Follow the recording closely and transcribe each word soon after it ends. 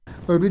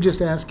Lord, we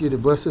just ask you to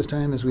bless this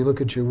time as we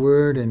look at your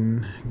word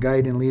and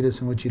guide and lead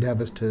us in what you'd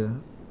have us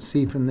to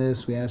see from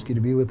this. We ask you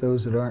to be with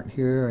those that aren't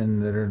here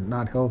and that are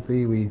not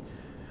healthy. We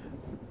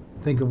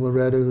think of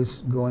Loretta,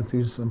 who's going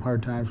through some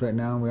hard times right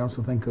now. And we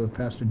also think of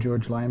Pastor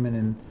George Lyman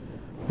in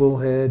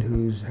Bullhead,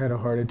 who's had a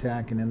heart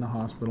attack and in the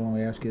hospital. And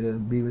we ask you to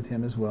be with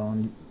him as well.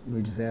 And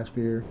we just ask for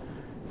your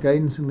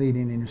guidance and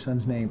leading in your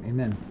son's name.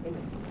 Amen.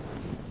 Amen.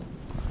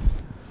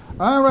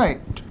 All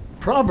right.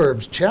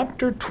 Proverbs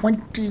chapter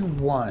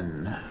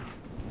 21.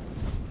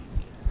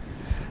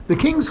 The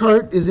king's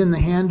heart is in the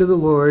hand of the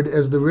Lord.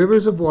 As the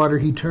rivers of water,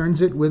 he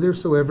turns it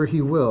whithersoever he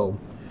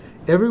will.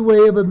 Every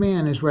way of a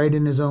man is right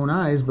in his own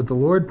eyes, but the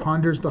Lord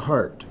ponders the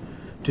heart.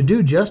 To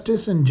do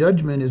justice and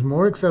judgment is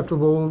more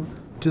acceptable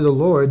to the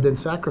Lord than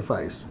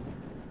sacrifice.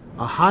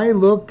 A high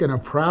look and a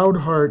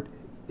proud heart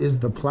is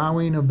the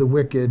plowing of the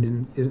wicked,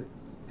 and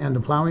the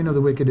plowing of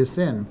the wicked is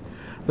sin.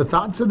 The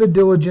thoughts of the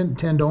diligent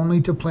tend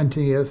only to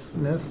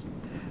plenteousness,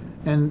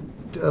 and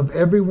of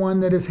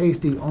everyone that is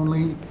hasty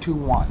only to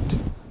want.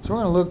 So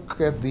we're going to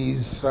look at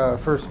these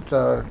first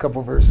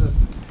couple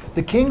verses.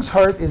 The king's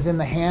heart is in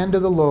the hand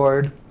of the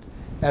Lord.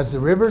 As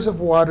the rivers of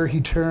water, he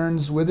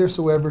turns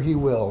whithersoever he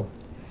will.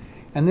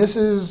 And this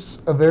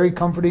is a very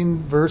comforting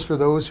verse for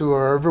those who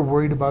are ever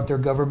worried about their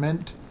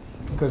government,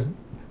 because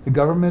the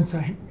government's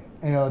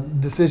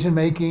decision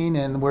making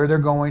and where they're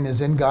going is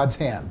in God's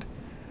hand.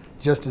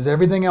 Just as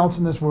everything else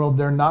in this world,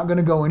 they're not going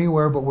to go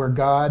anywhere but where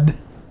God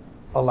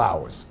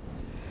allows.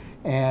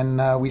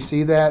 And we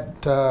see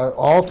that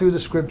all through the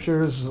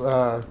scriptures.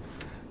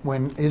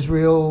 When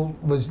Israel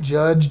was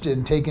judged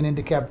and taken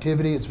into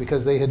captivity, it's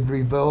because they had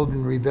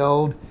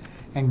rebelled,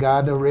 and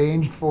God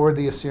arranged for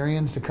the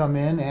Assyrians to come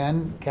in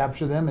and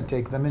capture them and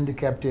take them into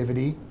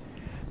captivity.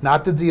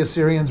 Not that the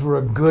Assyrians were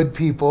a good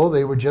people,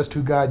 they were just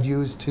who God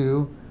used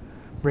to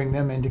bring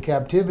them into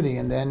captivity.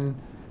 And then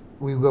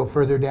we go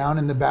further down,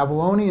 and the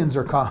Babylonians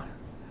are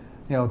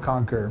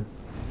conquer.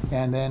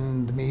 And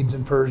then the Medes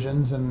and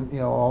Persians, and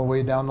all the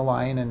way down the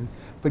line.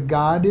 But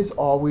God is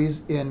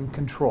always in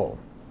control.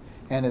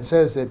 And it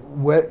says that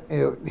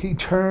he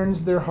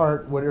turns their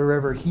heart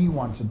wherever he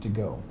wants it to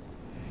go.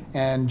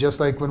 And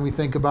just like when we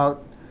think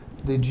about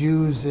the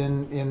Jews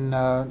in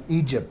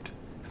Egypt,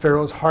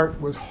 Pharaoh's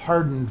heart was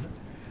hardened,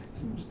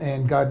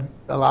 and God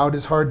allowed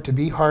his heart to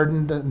be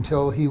hardened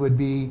until he would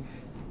be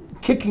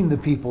kicking the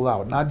people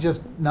out, not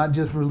just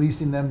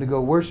releasing them to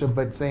go worship,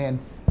 but saying,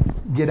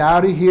 "Get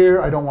out of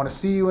here, I don't want to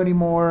see you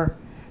anymore."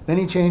 Then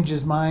he changed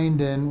his mind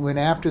and went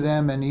after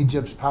them, and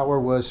Egypt's power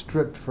was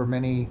stripped for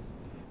many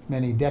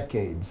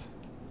decades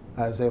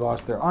as they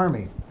lost their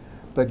army.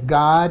 But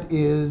God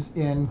is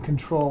in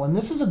control, and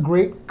this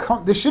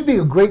should be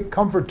a great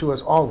comfort to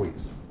us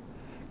always.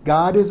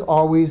 God is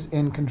always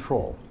in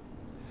control.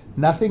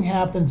 Nothing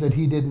happens that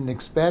he didn't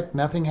expect.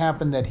 Nothing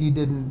happened that he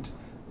didn't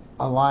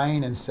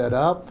align and set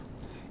up,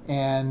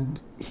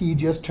 and he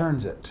just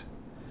turns it.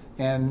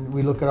 And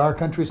we look at our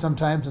country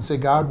sometimes and say,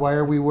 "God, why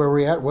are we where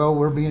we're at?" Well,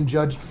 we're being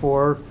judged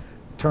for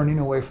turning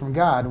away from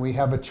God. We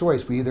have a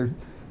choice. We either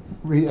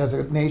as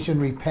a nation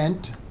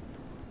repent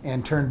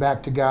and turn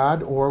back to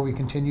God, or we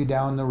continue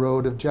down the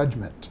road of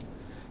judgment.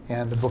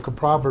 And the book of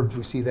Proverbs,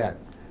 we see that.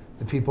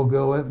 The people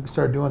go and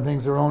start doing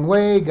things their own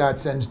way, God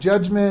sends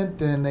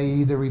judgment, and they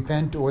either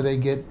repent or they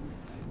get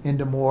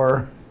into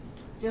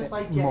just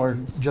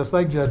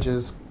like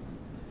judges.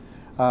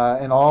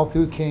 And all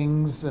through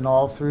Kings and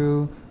all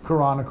through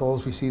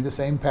Chronicles, we see the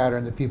same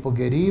pattern. The people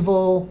get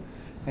evil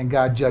and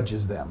God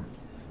judges them.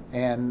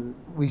 And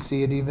we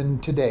see it even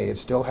today. It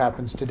still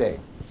happens today.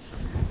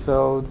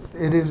 So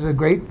it is a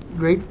great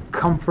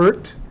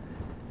comfort.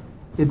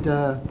 It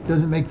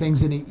doesn't make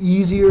things any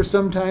easier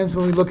sometimes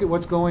when we look at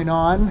what's going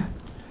on.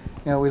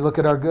 We look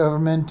at our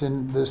government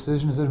and the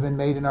decisions that have been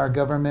made in our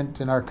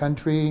government, in our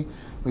country.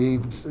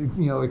 We've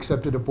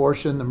accepted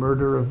abortion, the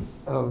murder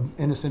of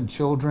innocent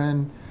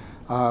children.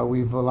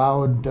 We've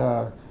allowed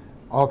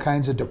all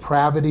kinds of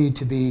depravity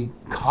to be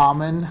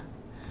common.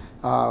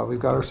 We've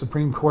got our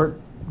Supreme Court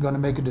going to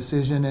make a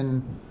decision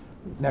in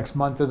next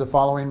month or the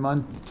following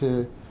month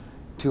to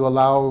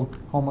allow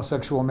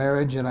homosexual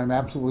marriage, and I'm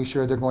absolutely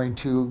sure they're going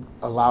to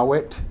allow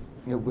it.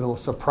 It will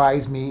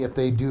surprise me if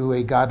they do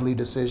a godly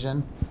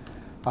decision,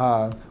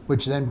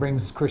 which then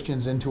brings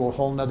Christians into a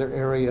whole other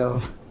area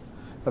of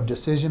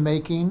decision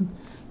making.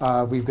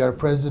 We've got a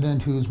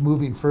president who's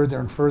moving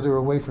further and further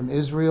away from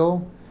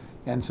Israel,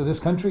 and so this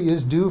country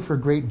is due for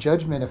great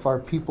judgment if our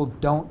people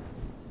don't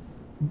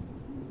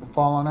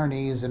fall on our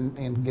knees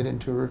and get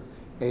into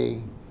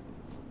a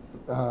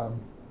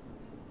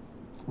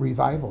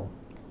revival.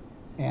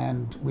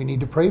 And we need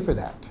to pray for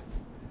that.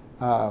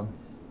 I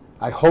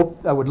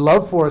would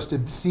love for us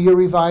to see a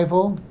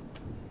revival.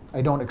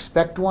 I don't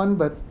expect one,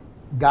 but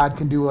God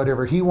can do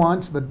whatever he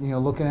wants. But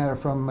looking at it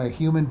from a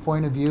human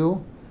point of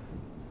view,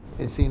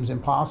 it seems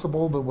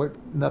impossible, but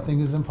nothing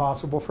is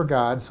impossible for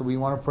God. So we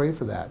want to pray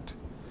for that,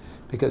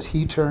 because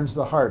he turns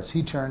the hearts.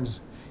 He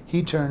turns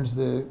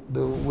the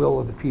will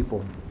of the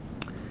people.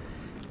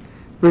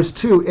 Verse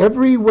 2,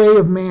 every way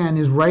of man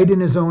is right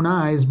in his own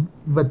eyes,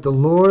 but the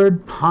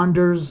Lord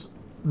ponders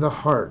the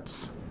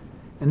hearts.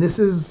 And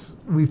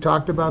we've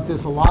talked about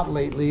this a lot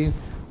lately.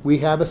 We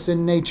have a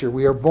sin nature.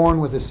 We are born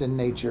with a sin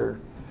nature.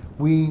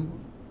 We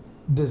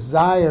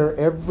desire,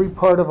 every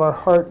part of our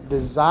heart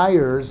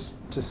desires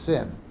to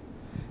sin.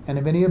 And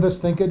if any of us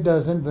think it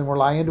doesn't, then we're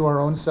lying to our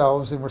own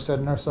selves and we're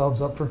setting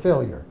ourselves up for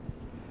failure.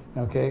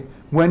 Okay?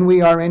 When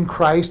we are in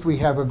Christ, we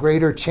have a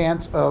greater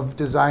chance of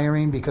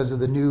desiring, because of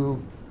the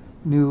new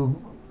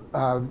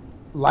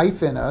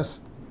life in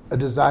us, a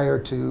desire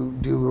to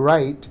do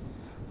right.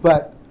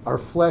 But our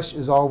flesh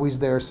is always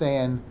there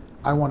saying,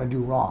 I want to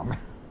do wrong.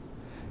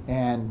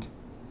 And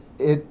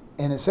it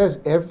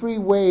says every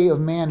way of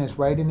man is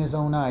right in his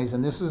own eyes.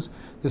 And this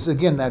is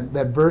again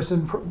that verse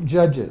in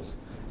Judges.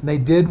 And they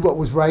did what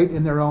was right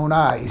in their own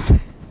eyes.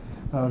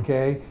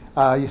 Okay?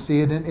 You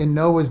see it in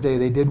Noah's day.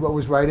 They did what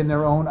was right in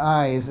their own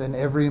eyes, and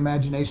every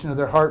imagination of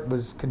their heart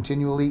was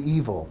continually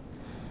evil.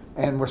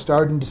 And we're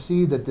starting to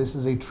see that this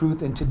is a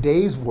truth in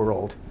today's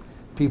world.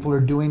 People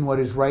are doing what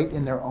is right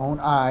in their own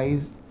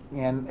eyes,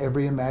 and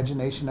every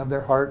imagination of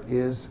their heart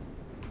is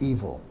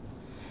evil.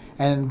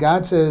 And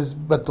God says,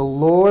 but the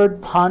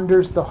Lord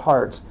ponders the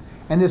hearts.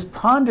 And this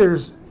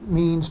ponders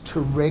means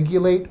to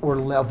regulate or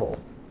level.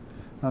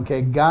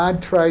 Okay,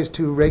 God tries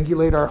to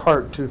regulate our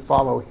heart to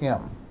follow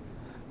Him.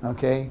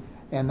 Okay,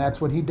 and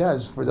that's what He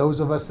does. For those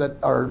of us that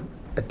are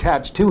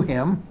attached to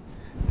Him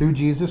through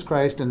Jesus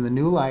Christ and the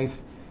new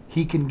life,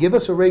 He can give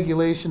us a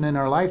regulation in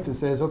our life that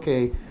says,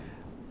 okay,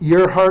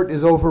 your heart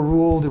is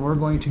overruled, and we're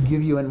going to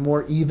give you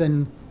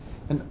an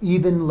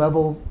even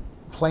level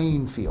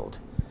playing field.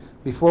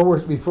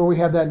 Before we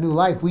have that new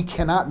life, we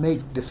cannot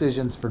make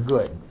decisions for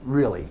good,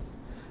 really.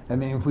 I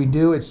mean, if we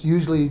do, it's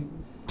usually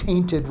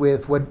tainted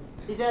with what...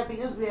 Is that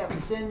because we have a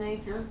sin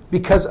nature?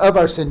 Because of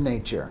our sin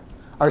nature.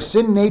 Our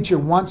sin nature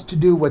wants to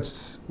do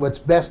what's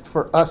best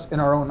for us in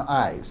our own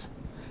eyes.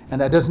 And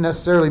that doesn't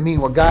necessarily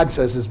mean what God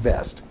says is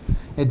best.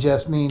 It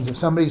just means if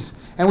somebody's...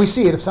 And we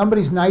see it. If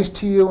somebody's nice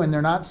to you and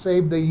they're not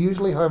saved, they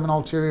usually have an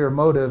ulterior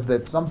motive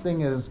that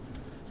something is...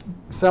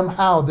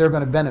 Somehow they're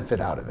going to benefit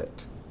out of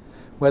it.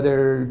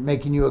 Whether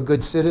making you a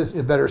good citizen,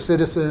 a better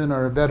citizen,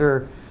 or a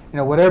better...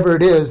 whatever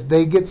it is,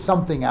 they get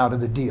something out of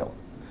the deal.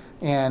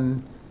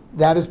 And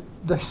that is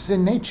the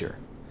sin nature.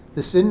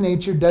 The sin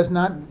nature does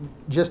not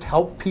just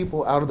help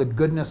people out of the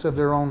goodness of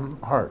their own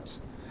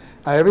hearts.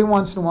 Every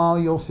once in a while,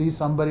 you'll see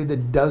somebody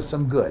that does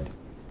some good,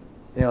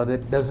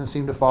 that doesn't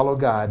seem to follow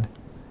God.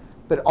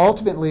 But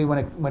ultimately,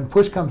 when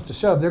push comes to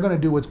shove, they're going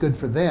to do what's good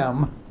for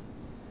them,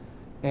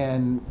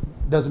 and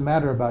it doesn't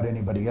matter about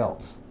anybody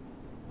else.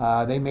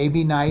 They may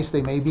be nice,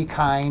 they may be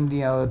kind,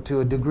 to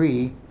a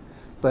degree,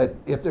 but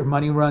if their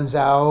money runs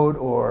out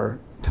or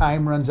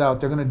time runs out,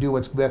 they're going to do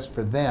what's best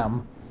for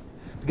them,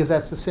 because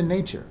that's the sin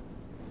nature.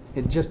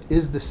 It just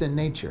is the sin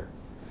nature.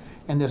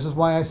 And this is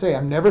why I say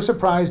I'm never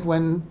surprised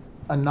when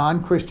a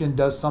non-Christian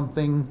does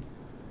something,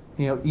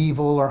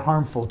 evil or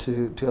harmful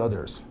to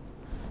others.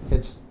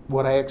 It's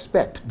what I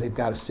expect. They've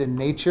got a sin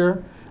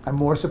nature. I'm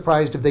more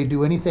surprised if they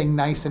do anything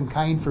nice and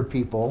kind for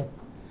people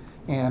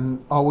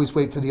and always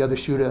wait for the other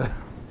shoe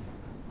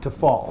to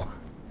fall.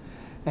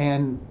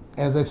 And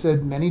as I've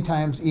said many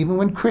times, even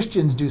when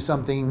Christians do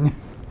something,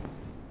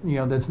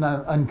 that's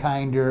not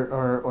unkind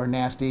or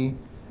nasty,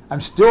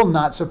 I'm still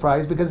not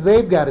surprised because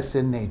they've got a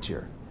sin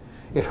nature.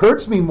 It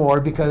hurts me more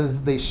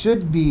because they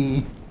should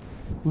be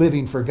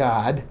living for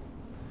God,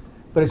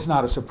 but it's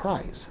not a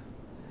surprise.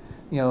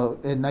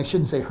 And I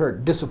shouldn't say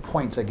hurt,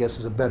 disappoints, I guess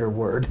is a better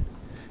word.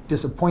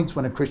 Disappoints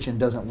when a Christian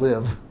doesn't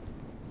live,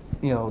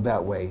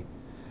 that way,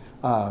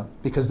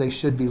 because they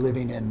should be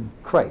living in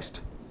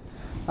Christ.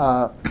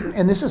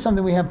 And this is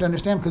something we have to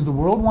understand, because the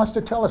world wants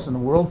to tell us, and the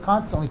world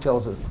constantly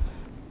tells us,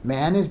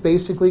 man is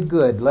basically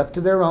good. Left to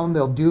their own,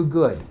 they'll do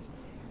good.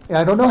 And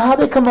I don't know how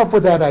they come up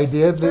with that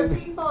idea. But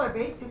people are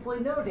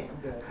basically no damn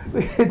good.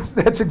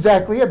 That's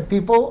exactly it.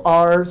 People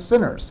are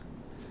sinners.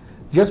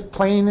 Just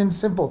plain and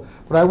simple.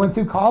 But I went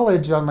through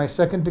college on my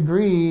second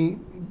degree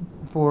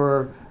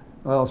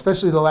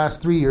especially the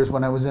last 3 years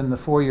when I was in the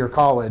 4-year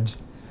college.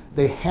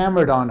 They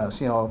hammered on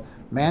us,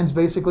 man's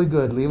basically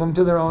good. Leave them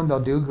to their own, they'll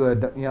do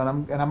good.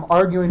 And I'm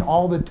arguing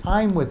all the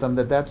time with them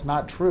that that's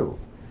not true.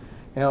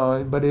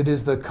 But it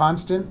is the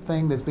constant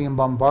thing that's being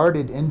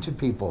bombarded into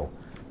people.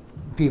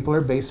 People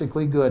are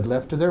basically good.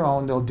 Left to their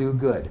own, they'll do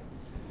good.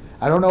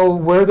 I don't know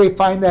where they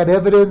find that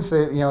evidence.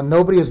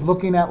 Nobody is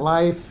looking at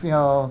life,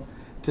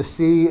 to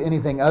see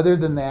anything other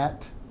than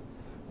that.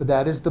 But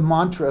that is the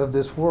mantra of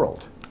this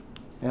world.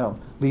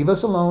 Leave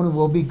us alone and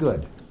we'll be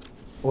good.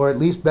 Or at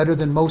least better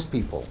than most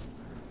people.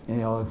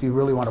 If you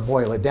really want to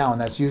boil it down,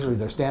 that's usually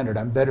their standard.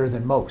 I'm better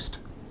than most.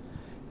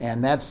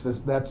 And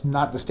that's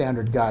not the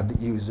standard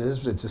God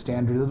uses. It's the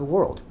standard of the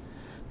world.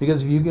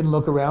 Because if you can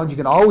look around, you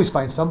can always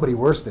find somebody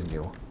worse than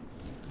you.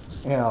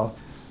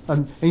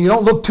 And you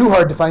don't look too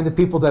hard to find the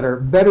people that are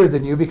better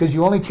than you, because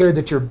you only care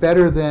that you're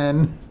better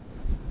than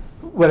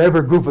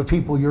whatever group of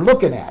people you're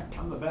looking at.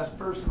 I'm the best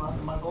person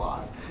on my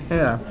block.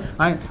 Yeah,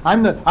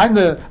 I'm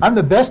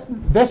the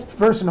best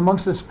person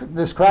amongst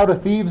this crowd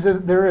of thieves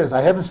that there is.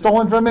 I haven't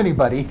stolen from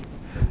anybody.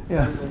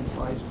 Yeah.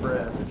 Sliced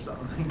bread or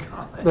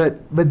something.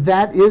 But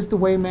that is the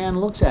way man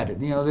looks at it.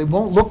 They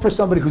won't look for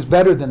somebody who's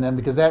better than them,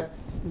 because that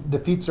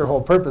defeats their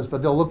whole purpose,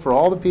 but they'll look for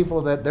all the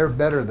people that they're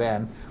better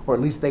than, or at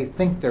least they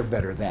think they're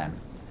better than,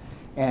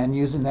 and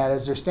using that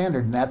as their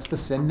standard. And that's the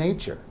sin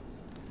nature.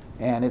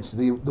 And it's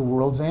the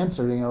world's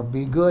answer,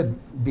 be good,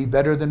 be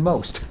better than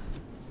most.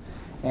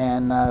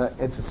 And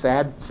it's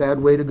a sad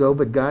way to go,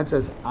 but God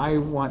says, I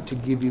want to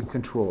give you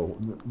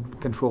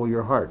control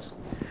your hearts.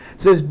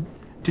 It says,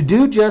 to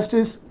do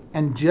justice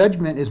and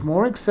judgment is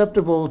more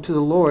acceptable to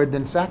the Lord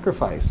than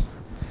sacrifice.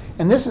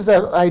 And this is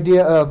that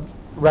idea of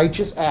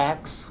righteous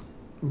acts.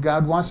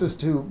 God wants us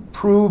to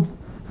prove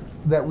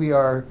that we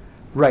are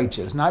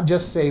righteous, not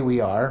just say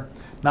we are,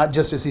 not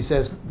just as he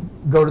says,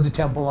 go to the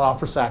temple and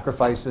offer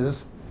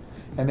sacrifices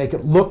and make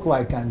it look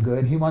like I'm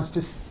good. He wants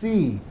to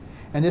see.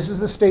 And this is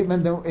the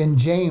statement in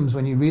James,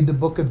 when you read the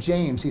book of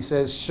James, he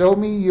says, show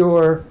me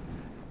your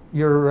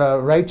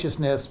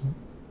righteousness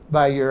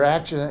by your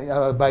action,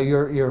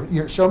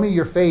 show me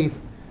your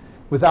faith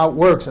without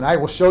works, and I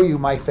will show you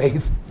my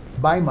faith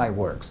by my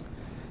works.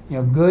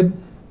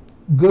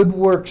 Good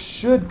works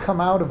should come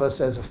out of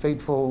us as a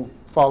faithful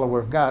follower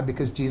of God,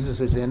 because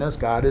Jesus is in us,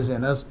 God is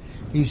in us.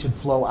 He should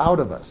flow out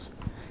of us.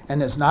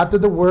 And it's not that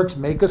the works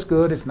make us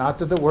good, it's not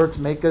that the works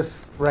make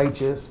us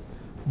righteous,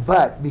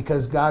 but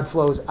because God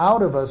flows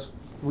out of us,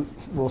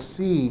 we'll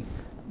see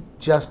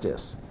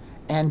justice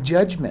and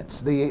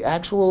judgments, the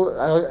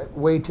actual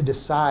way to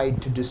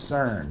decide, to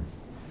discern.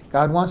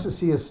 God wants to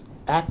see us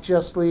act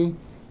justly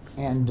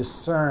and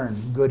discern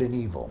good and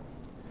evil.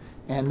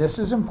 And this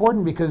is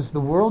important because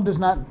the world does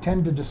not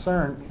tend to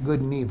discern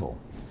good and evil.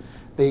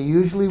 They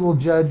usually will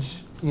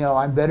judge,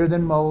 I'm better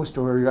than most,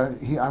 or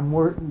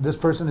this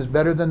person is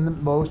better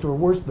than most or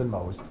worse than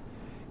most.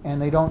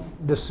 And they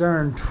don't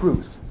discern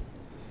truth.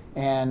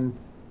 And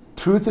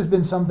truth has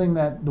been something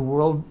that the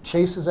world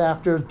chases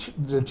after.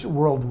 The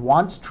world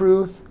wants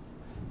truth,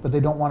 but they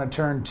don't want to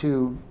turn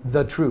to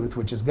the truth,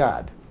 which is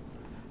God.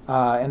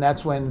 And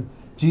that's when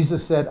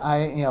Jesus said, I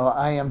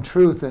am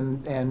truth.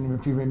 And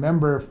if you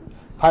remember,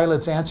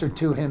 Pilate's answer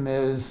to him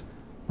is,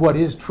 what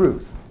is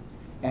truth?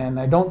 And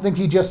I don't think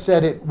he just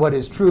said it, what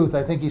is truth?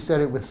 I think he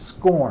said it with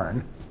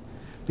scorn,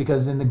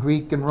 because in the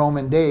Greek and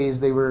Roman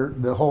days,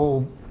 the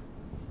whole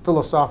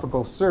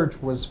philosophical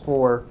search was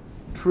for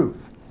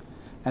truth.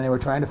 And they were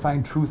trying to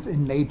find truth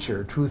in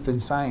nature, truth in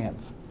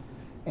science.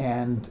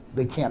 And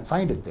they can't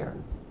find it there,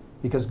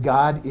 because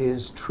God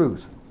is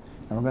truth.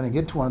 And we're going to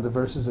get to one of the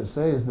verses that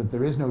says that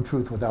there is no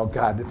truth without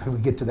God. If we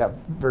get to that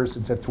verse,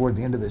 it's toward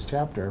the end of this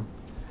chapter.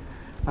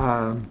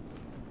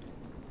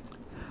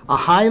 A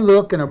high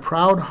look and a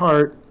proud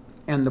heart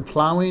and the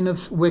plowing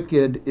of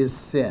wicked is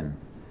sin.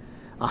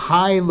 A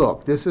high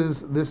look. This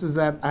is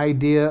that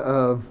idea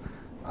of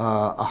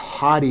a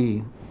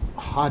haughty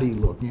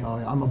look.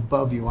 I'm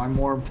above you. I'm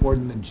more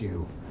important than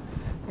you.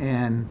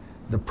 And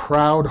the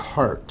proud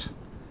heart.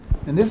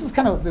 And this is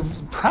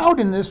proud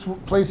in this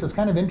place is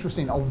kind of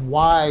interesting. A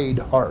wide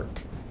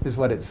heart is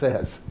what it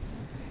says.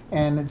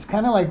 And it's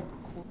kind of like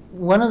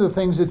one of the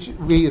things that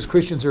we as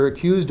Christians are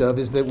accused of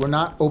is that we're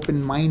not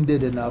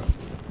open-minded enough,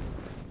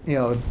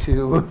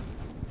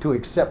 to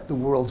accept the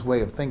world's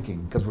way of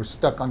thinking, because we're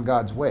stuck on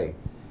God's way.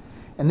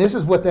 And this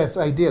is what that's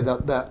idea,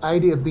 the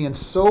idea of being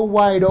so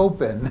wide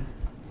open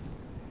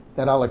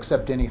that I'll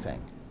accept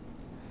anything.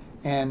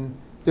 And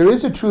there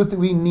is a truth that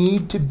we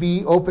need to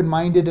be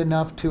open-minded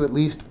enough to at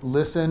least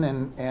listen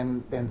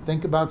and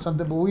think about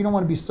something, but we don't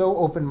want to be so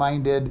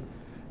open-minded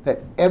that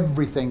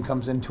everything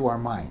comes into our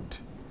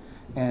mind.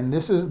 And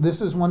this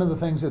is one of the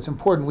things that's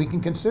important. We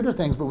can consider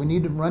things, but we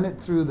need to run it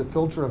through the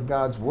filter of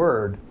God's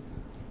Word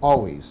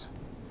always.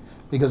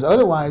 Because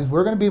otherwise,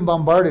 we're going to be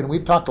bombarded, and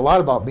we've talked a lot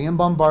about being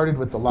bombarded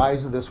with the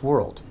lies of this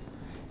world.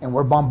 And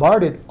we're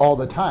bombarded all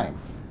the time.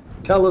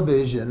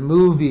 Television,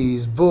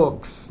 movies,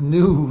 books,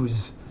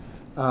 news,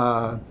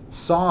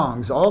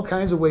 songs, all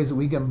kinds of ways that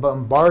we get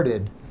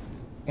bombarded.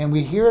 And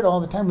we hear it all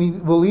the time. We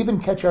will even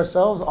catch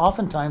ourselves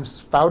oftentimes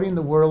spouting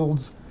the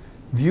world's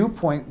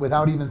viewpoint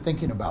without even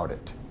thinking about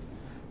it.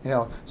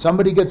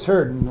 Somebody gets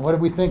hurt, and what do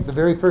we think? The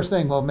very first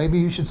thing, well, maybe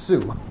you should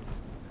sue.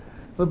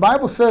 The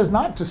Bible says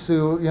not to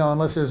sue,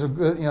 unless there's a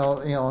good,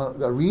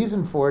 a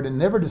reason for it, and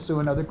never to sue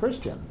another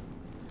Christian.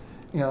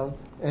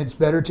 It's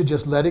better to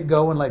just let it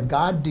go and let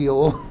God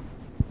deal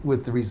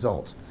with the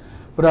results.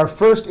 But our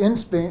first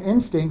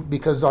instinct,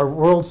 because our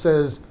world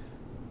says,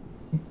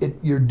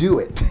 you're due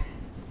it.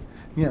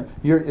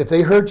 If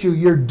they hurt you,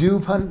 you're due.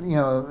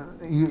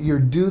 You're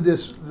due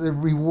the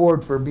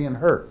reward for being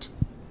hurt.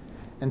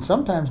 And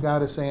sometimes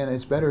God is saying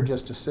it's better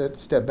just to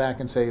step back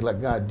and say,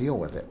 let God deal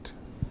with it.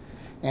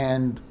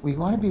 And we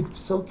want to be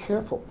so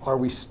careful. Are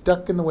we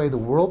stuck in the way the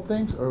world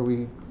thinks, or are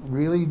we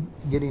really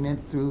getting in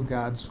through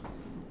God's,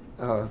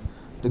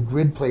 the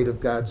grid plate of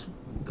God's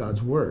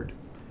Word?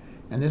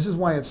 And this is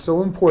why it's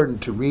so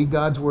important to read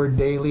God's Word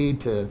daily,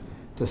 to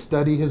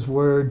study His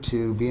Word,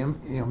 to be,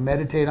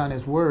 meditate on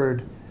His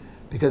Word,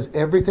 because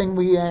everything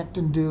we act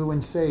and do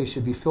and say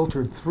should be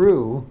filtered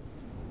through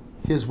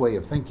His way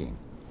of thinking.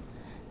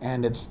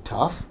 And it's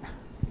tough.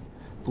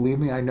 Believe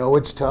me, I know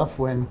it's tough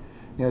when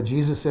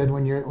Jesus said,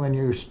 when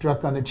you're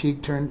struck on the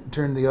cheek,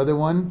 turn the other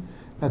one.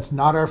 That's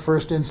not our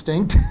first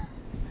instinct.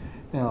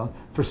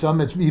 For some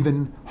it's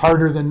even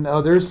harder than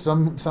others.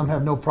 Some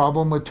have no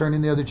problem with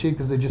turning the other cheek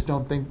because they just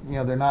don't think,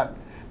 they're not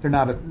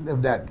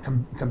of that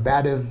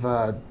combative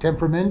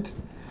temperament.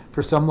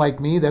 For some like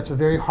me, that's a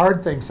very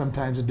hard thing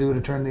sometimes to do, to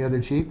turn the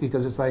other cheek,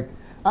 because it's like,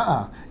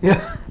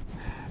 yeah.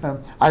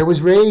 I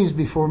was raised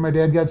before my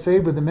dad got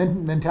saved with the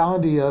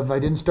mentality of, I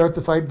didn't start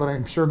the fight, but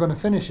I'm sure going to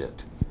finish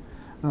it.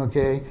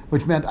 Okay,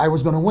 which meant I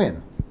was going to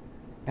win,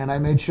 and I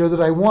made sure that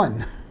I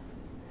won.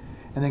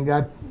 And then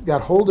God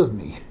got hold of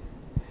me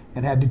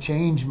and had to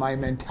change my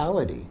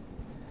mentality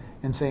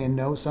and saying,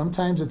 no,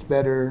 sometimes it's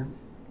better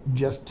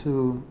just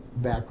to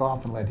back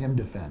off and let him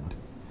defend.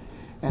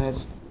 And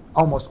it's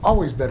almost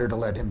always better to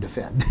let him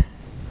defend.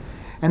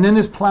 And then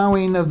this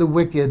plowing of the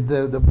wicked,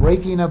 the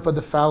breaking up of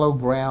the fallow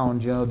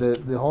ground,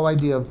 the whole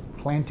idea of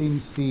planting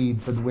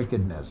seed for the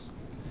wickedness.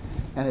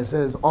 And it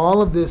says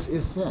all of this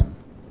is sin.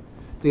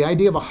 The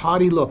idea of a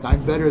haughty look,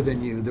 I'm better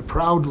than you, the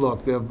proud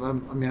look,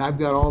 I've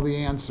got all the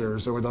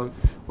answers, or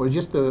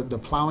just the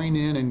plowing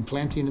in and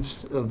planting of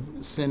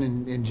sin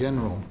in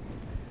general,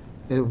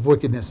 of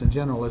wickedness in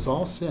general, is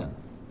all sin.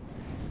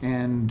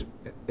 And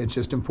it's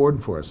just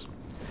important for us.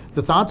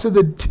 The thoughts of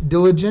the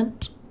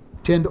diligent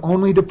tend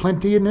only to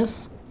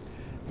plenteousness,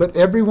 but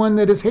everyone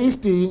that is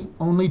hasty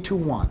only to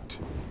want.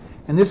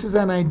 And this is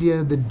that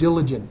idea of the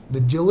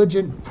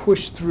diligent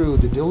push through,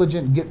 the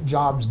diligent get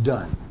jobs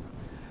done.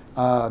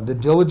 The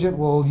diligent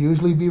will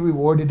usually be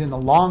rewarded in the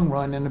long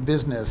run in a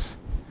business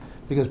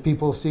because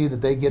people see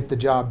that they get the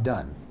job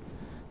done.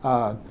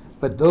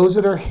 But those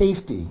that are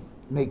hasty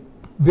make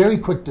very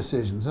quick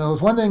decisions. Now,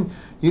 it's one thing,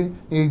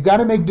 you've got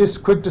to make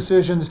quick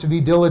decisions to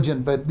be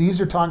diligent, but these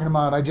are talking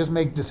about, I just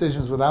make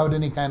decisions without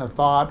any kind of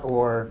thought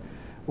or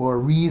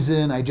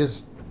reason. I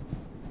just,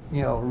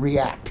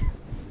 react.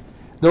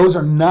 Those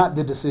are not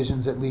the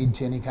decisions that lead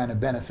to any kind of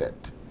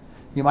benefit.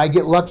 You might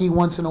get lucky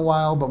once in a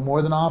while, but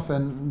more than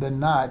often than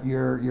not,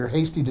 your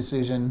hasty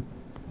decision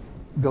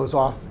goes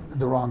off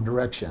the wrong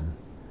direction.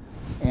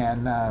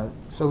 And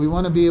so we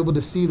want to be able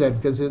to see that,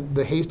 because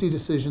the hasty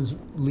decisions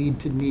lead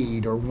to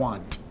need or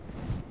want.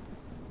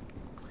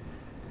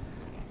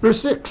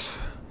 Verse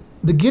 6,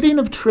 the getting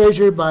of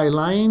treasure by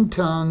lying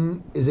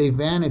tongue is a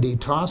vanity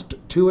tossed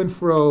to and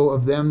fro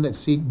of them that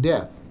seek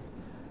death.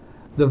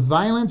 The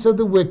violence of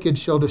the wicked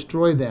shall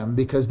destroy them,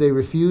 because they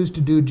refuse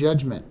to do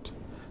judgment.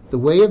 The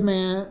way of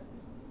man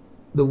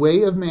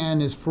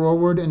is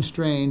froward and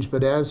strange,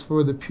 but as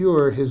for the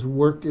pure, his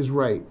work is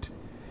right.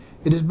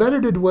 It is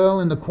better to dwell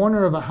in the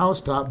corner of a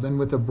housetop than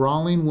with a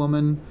brawling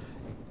woman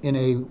in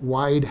a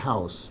wide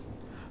house.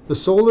 The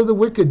soul of the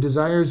wicked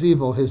desires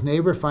evil. His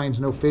neighbor finds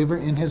no favor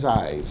in his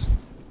eyes.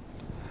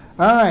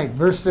 All right,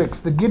 verse 6.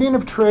 The getting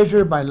of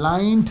treasure by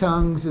lying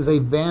tongues is a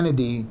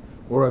vanity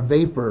or a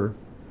vapor,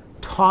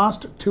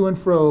 tossed to and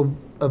fro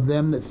of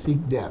them that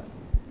seek death.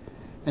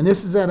 And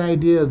this is that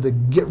idea of the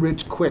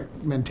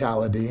get-rich-quick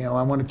mentality.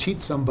 I want to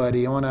cheat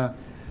somebody.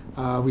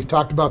 We've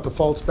talked about the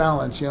false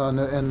balance.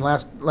 And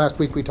last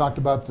week we talked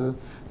about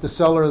the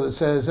seller that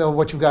says, "Oh,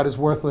 what you've got is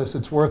worthless.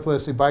 It's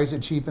worthless." He buys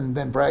it cheap and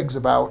then brags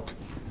about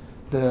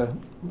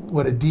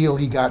what a deal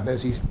he got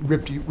as he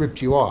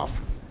ripped you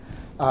off.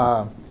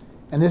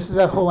 And this is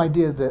that whole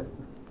idea that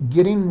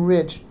getting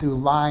rich through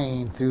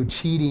lying, through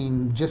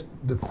cheating, just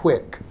the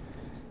quick,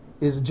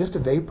 is just a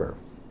vapor.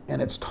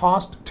 And it's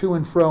tossed to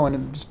and fro,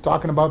 and it's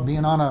talking about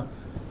being on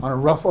a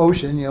rough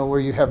ocean, where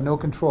you have no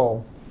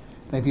control.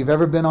 And if you've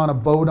ever been on a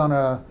boat on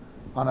a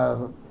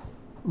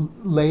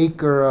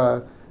lake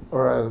or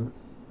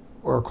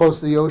close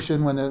to the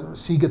ocean, when the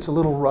sea gets a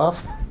little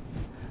rough,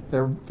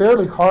 they're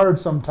fairly hard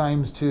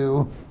sometimes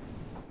to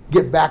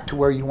get back to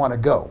where you want to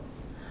go,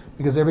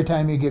 because every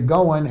time you get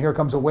going, here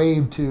comes a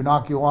wave to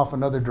knock you off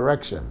another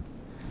direction.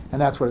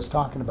 And that's what it's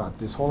talking about.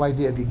 This whole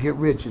idea of you get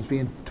rich is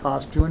being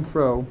tossed to and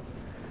fro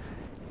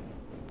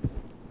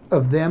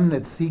of them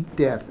that seek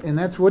death. And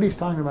that's what he's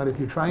talking about. If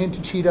you're trying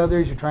to cheat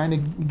others, you're trying to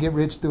get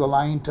rich through a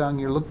lying tongue,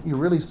 you're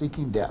really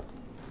seeking death.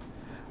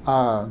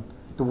 The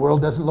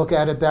world doesn't look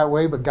at it that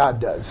way, but God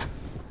does.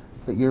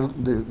 That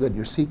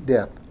you seek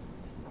death.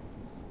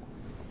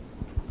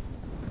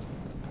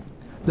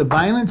 The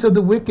violence of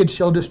the wicked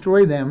shall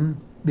destroy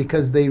them,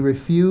 because they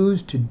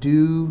refuse to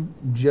do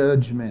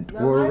judgment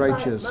or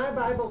righteous. My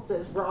Bible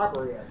says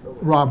robbery.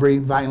 Robbery,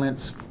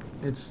 violence.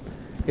 It's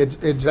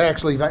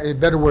actually, a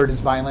better word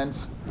is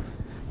violence.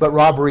 But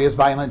robbery is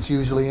violence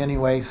usually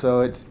anyway,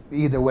 so it's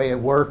either way it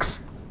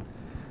works.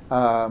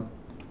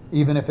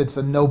 Even if it's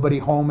a nobody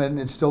home, and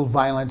it's still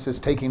violence, it's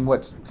taking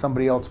what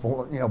somebody else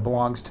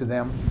belongs to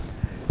them.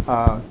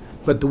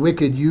 But the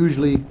wicked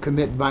usually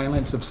commit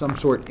violence of some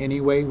sort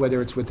anyway,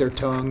 whether it's with their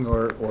tongue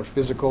or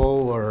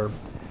physical,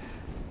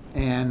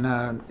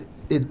 and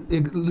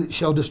it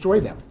shall destroy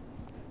them.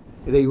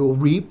 They will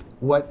reap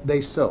what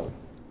they sow.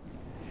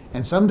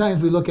 And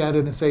sometimes we look at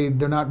it and say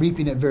they're not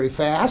reaping it very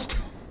fast,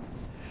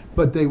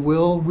 but they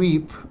will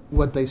reap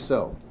what they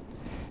sow.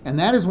 And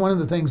that is one of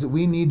the things that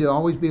we need to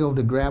always be able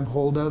to grab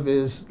hold of,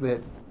 is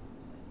that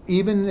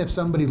even if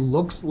somebody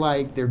looks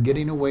like they're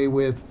getting away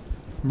with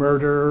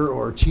murder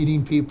or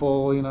cheating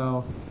people,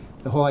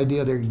 the whole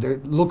idea they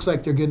looks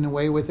like they're getting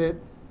away with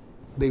it,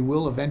 they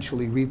will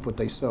eventually reap what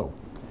they sow.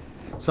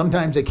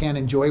 Sometimes they can't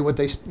enjoy what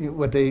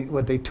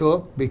they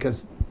took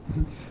because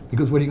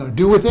what are you going to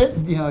do with it?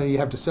 You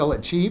have to sell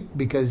it cheap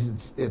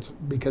because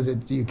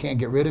you can't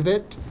get rid of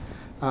it.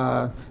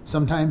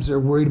 Sometimes they're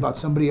worried about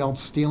somebody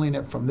else stealing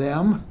it from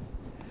them.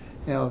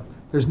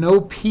 There's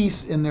no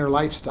peace in their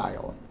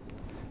lifestyle.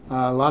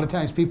 A lot of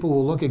times people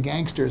will look at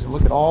gangsters and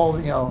look at all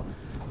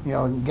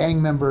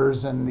gang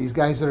members and these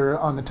guys that are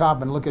on the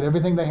top and look at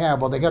everything they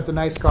have. Well, they got the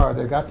nice car,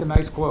 they've got the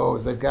nice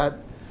clothes, they've got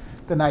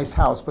the nice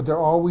house, but they're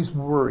always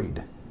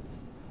worried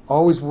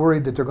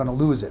that they're going to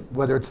lose it,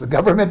 whether it's the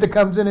government that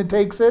comes in and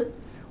takes it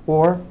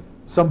or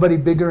somebody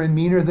bigger and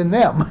meaner than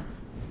them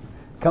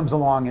comes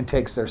along and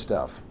takes their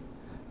stuff.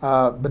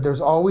 But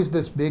there's always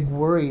this big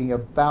worry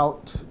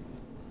about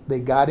they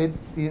got it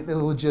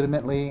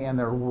illegitimately and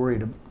they're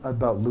worried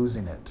about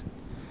losing it.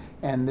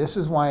 And this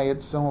is why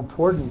it's so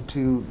important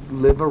to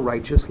live a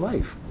righteous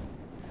life.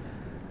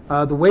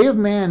 The way of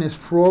man is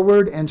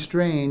froward and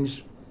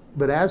strange,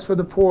 but as for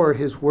the poor,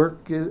 his work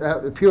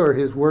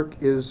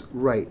is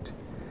right.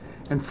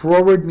 And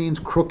froward means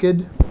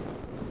crooked,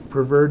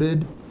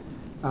 perverted,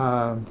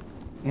 and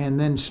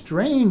then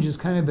strange is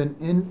kind of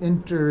an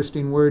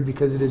interesting word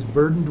because it is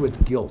burdened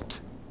with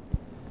guilt.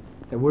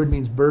 That word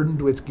means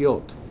burdened with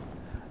guilt.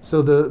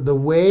 So the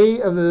way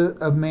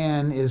of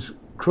man is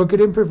crooked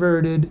and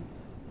perverted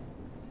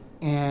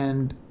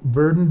and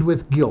burdened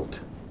with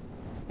guilt.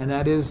 And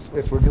that is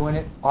if we're doing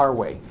it our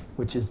way,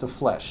 which is the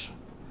flesh,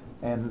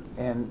 and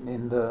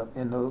in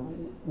the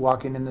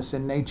walking in the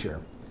sin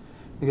nature.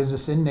 Because the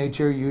sin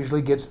nature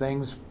usually gets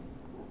things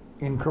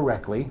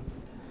incorrectly.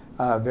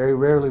 Very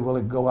rarely will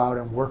it go out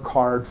and work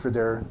hard for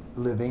their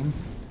living.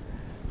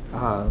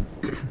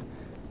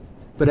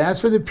 But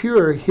as for the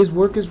pure, his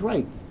work is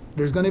right.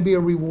 There's going to be a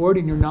reward,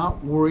 and you're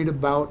not worried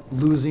about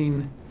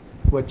losing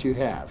what you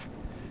have.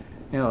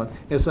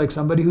 It's like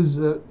somebody who's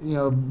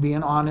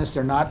being honest.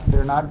 They're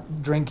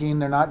not drinking.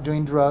 They're not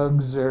doing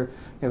drugs. Or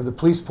if the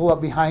police pull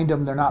up behind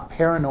them, they're not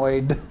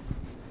paranoid.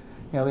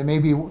 They may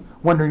be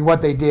wondering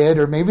what they did,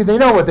 or maybe they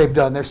know what they've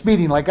done. They're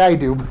speeding like I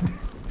do,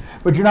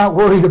 but you're not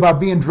worried about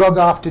being drug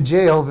off to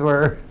jail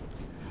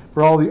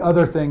for all the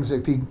other things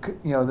that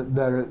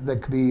that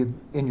could be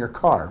in your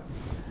car.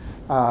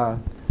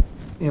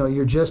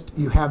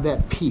 You have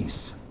that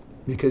peace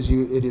because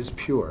it is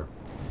pure,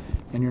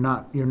 and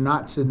you're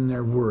not sitting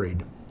there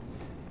worried.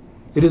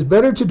 It is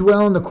better to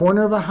dwell in the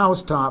corner of a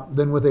housetop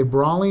than with a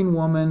brawling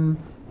woman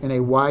in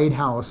a wide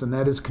house, and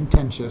that is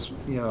contentious.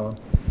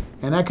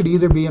 And that could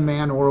either be a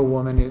man or a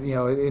woman.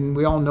 And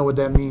we all know what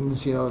that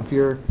means. If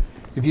you're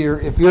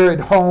at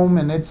home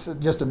and it's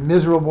just a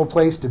miserable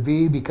place to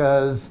be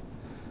because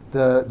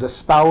the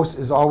spouse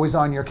is always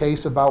on your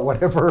case about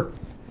whatever,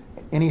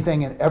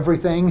 anything and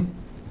everything,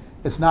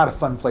 it's not a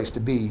fun place to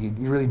be.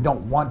 You really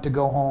don't want to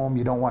go home.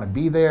 You don't want to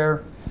be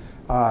there.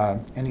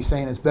 And he's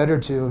saying it's better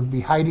to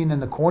be hiding in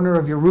the corner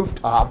of your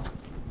rooftop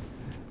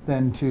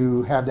than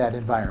to have that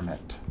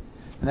environment.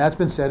 And that's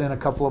been said in a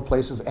couple of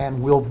places and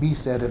will be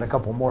said in a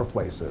couple more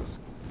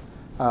places.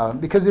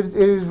 Because it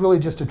is really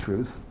just a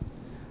truth.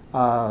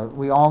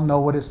 We all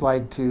know what it's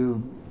like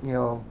to,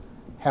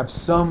 have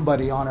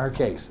somebody on our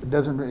case. It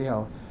doesn't,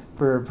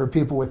 for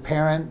people with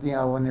parents,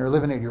 when you're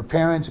living at your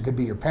parents, it could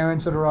be your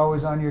parents that are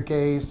always on your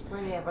case.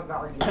 When you have a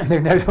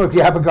guardian. If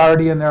you have a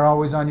guardian, they're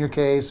always on your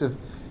case. If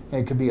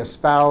it could be a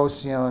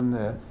spouse,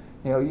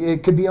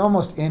 it could be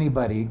almost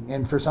anybody.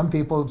 And for some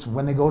people, it's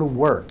when they go to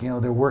work.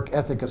 Their work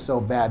ethic is so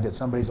bad that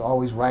somebody's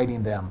always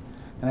writing them,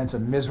 and it's a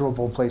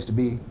miserable place to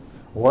be.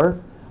 Or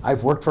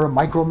I've worked for a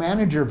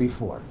micromanager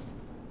before.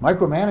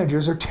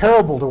 Micromanagers are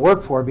terrible to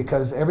work for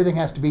because everything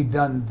has to be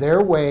done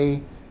their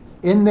way,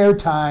 in their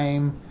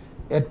time.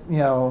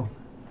 They're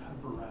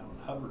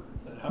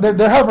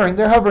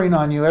hovering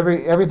on you.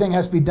 Everything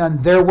has to be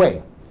done their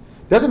way.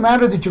 Doesn't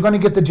matter that you're going to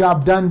get the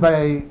job done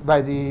by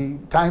the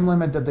time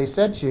limit that they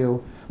set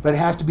you, but it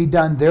has to be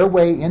done their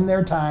way in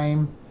their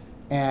time,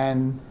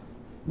 and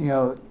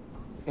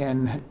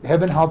and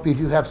heaven help you if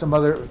you have some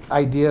other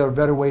idea or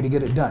better way to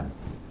get it done.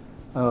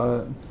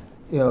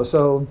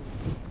 So,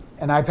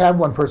 and I've had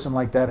one person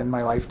like that in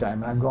my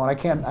lifetime, and I'm going,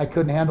 I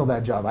couldn't handle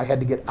that job. I had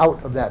to get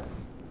out of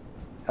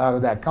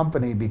that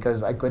company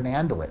because I couldn't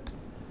handle it.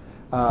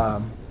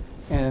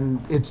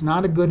 And it's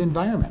not a good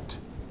environment.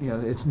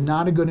 It's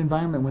not a good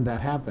environment when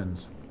that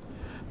happens.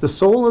 The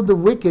soul of the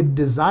wicked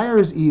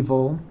desires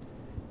evil.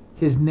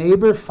 His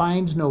neighbor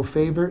finds no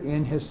favor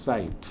in his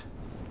sight.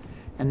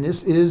 And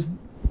this is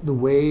the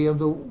way of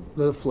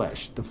the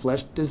flesh. The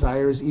flesh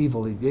desires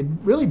evil. It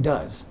really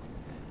does.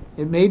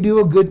 It may do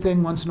a good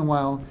thing once in a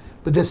while,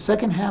 but the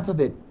second half of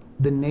it,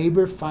 the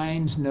neighbor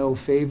finds no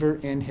favor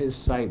in his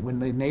sight. When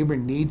the neighbor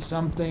needs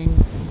something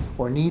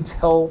or needs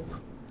help,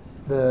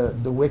 the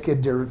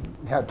wicked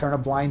turn a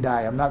blind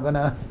eye. I'm not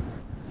gonna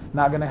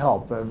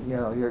help.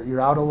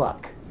 You're out of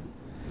luck.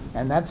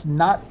 And that's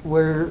not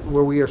where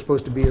we are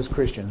supposed to be as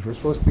Christians. We're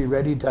supposed to be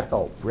ready to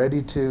help,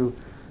 ready to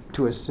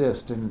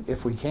assist, and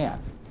if we can.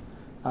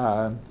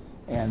 And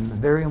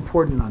very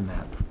important on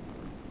that.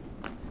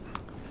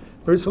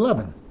 Verse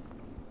 11.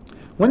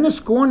 When the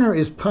scorner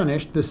is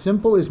punished, the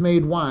simple is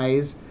made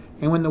wise,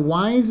 and when the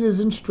wise is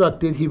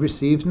instructed, he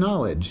receives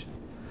knowledge.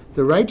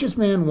 The righteous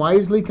man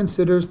wisely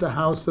considers the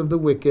house of the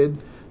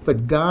wicked,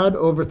 but God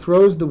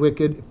overthrows the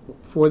wicked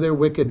for their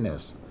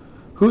wickedness.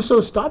 Whoso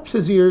stops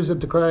his ears at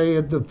the cry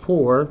of the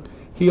poor,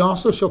 he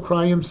also shall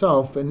cry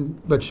himself,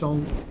 but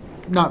shall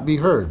not be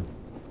heard.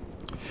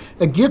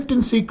 A gift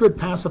in secret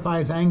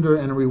pacifies anger,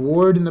 and a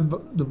reward in the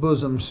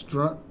bosom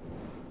strong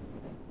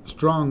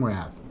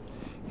wrath.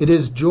 It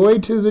is joy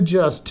to the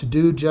just to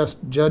do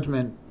just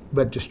judgment,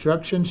 but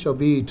destruction shall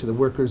be to the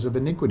workers of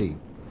iniquity.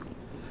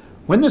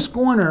 When the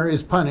scorner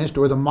is punished,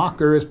 or the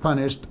mocker is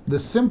punished, the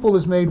simple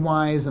is made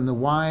wise, and the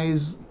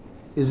wise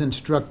is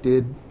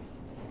instructed.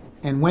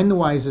 And when the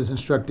wise is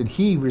instructed,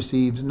 he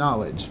receives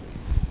knowledge.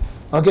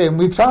 Okay, and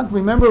we've talked,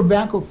 remember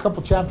back a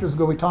couple chapters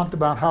ago, we talked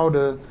about how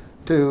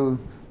to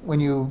when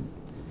you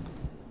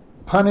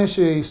punish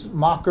a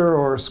mocker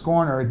or a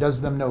scorner, it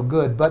does them no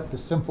good, but the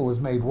simple is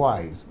made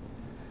wise.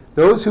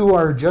 Those who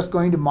are just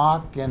going to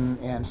mock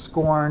and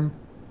scorn,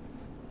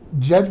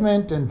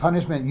 judgment and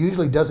punishment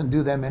usually doesn't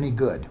do them any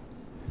good.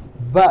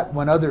 But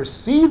when others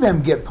see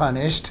them get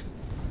punished,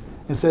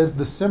 it says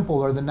the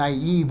simple or the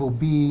naive will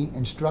be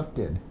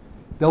instructed.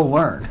 They'll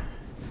learn.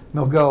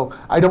 They'll go,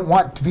 I don't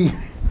want to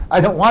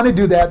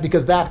do that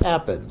because that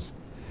happens.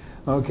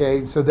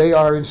 Okay, so they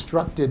are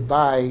instructed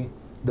by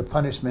the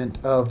punishment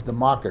of the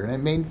mocker. And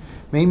it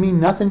may mean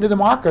nothing to the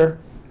mocker.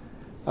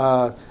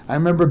 I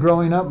remember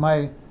growing up,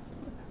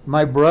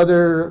 my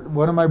brother,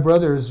 one of my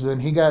brothers, when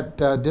he got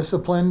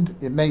disciplined,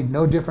 it made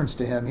no difference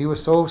to him. He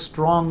was so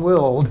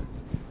strong-willed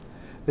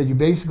that you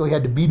basically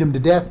had to beat him to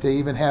death to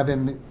even have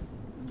him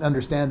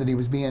understand that he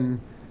was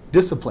being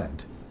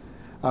disciplined.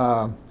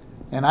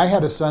 And I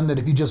had a son that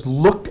if you just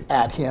looked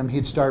at him,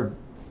 he'd start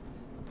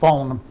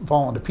falling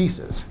to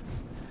pieces.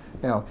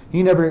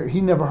 He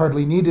never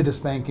hardly needed a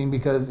spanking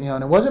because,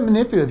 and it wasn't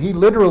manipulative. He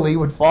literally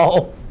would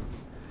fall,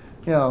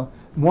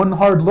 one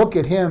hard look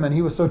at him, and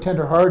he was so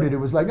tender-hearted, it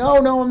was like,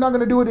 oh, no, I'm not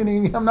going to do it.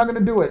 I'm not going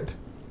to do it.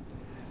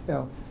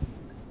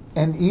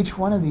 And each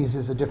one of these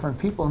is a different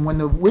people. And when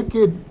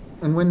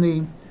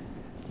the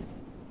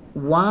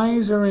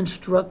wise are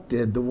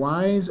instructed, the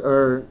wise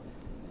are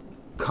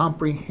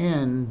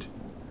comprehend,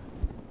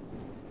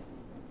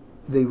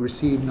 they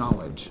receive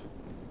knowledge.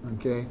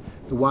 Okay?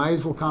 The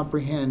wise will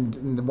comprehend,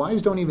 and the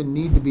wise don't even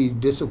need to be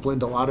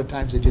disciplined. A lot of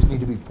times they just need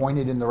to be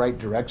pointed in the right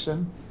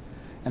direction.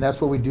 And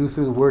that's what we do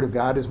through the Word of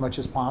God as much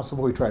as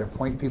possible. We try to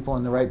point people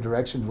in the right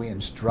direction. We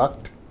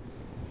instruct.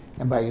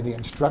 And by the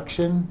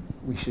instruction,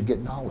 we should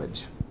get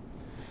knowledge.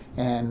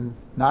 And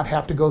not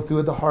have to go through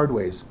it the hard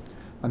ways.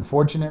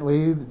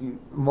 Unfortunately,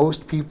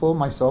 most people,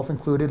 myself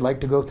included, like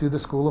to go through the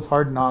school of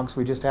hard knocks.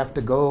 We just have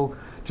to go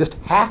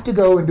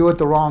and do it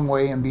the wrong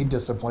way and be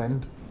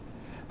disciplined.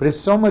 But it's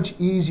so much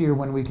easier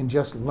when we can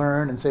just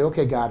learn and say,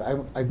 okay,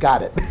 God, I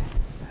got it.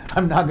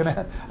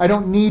 I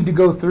don't need to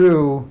go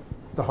through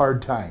the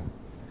hard time.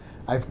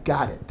 I've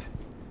got it.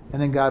 And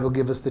then God will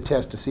give us the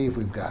test to see if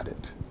we've got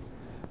it.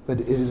 But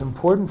it is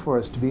important for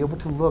us to be able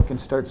to look and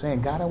start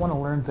saying, God, I want to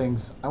learn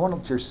things. I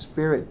want your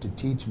Spirit to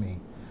teach me.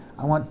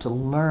 I want to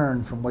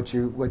learn from what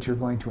you're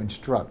going to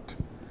instruct.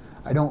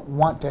 I don't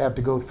want to have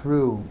to go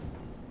through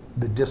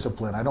the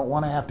discipline. I don't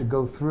want to have to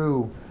go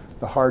through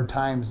the hard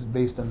times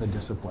based on the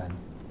discipline.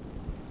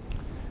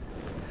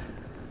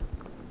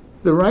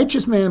 The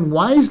righteous man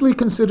wisely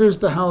considers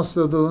the house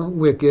of the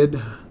wicked,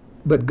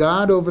 but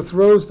God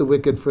overthrows the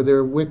wicked for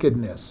their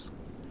wickedness.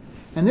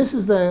 And this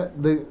is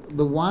the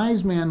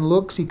wise man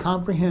looks, he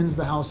comprehends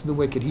the house of the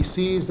wicked. He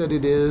sees that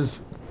it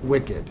is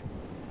wicked.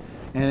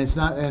 And he's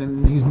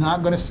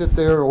not going to sit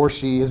there, or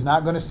she is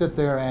not going to sit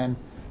there and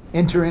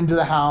enter into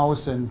the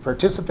house and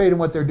participate in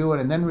what they're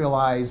doing and then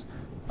realize,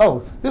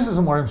 oh, this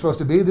isn't where I'm supposed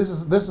to be. This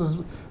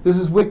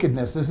is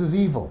wickedness. This is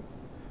evil.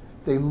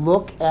 They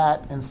look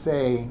at and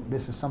say,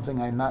 this is something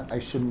I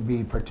shouldn't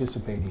be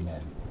participating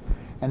in.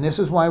 And this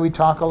is why we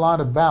talk a lot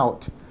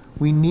about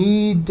we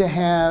need to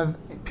have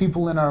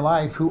people in our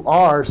life who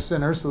are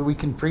sinners so that we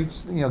can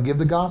preach, give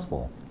the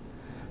gospel.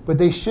 But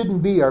they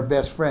shouldn't be our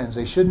best friends.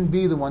 They shouldn't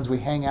be the ones we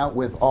hang out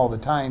with all the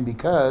time,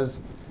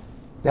 because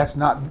that's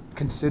not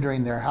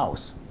considering their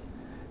house.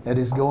 That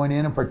is going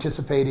in and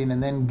participating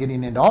and then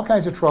getting into all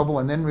kinds of trouble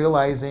and then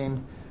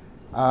realizing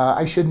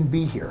I shouldn't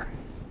be here.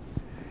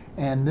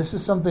 And this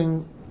is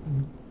something,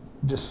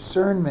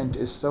 discernment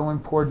is so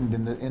important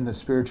in the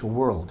spiritual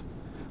world.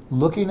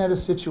 Looking at a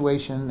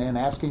situation and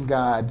asking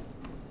God,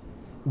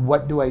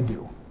 what do I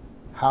do?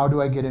 How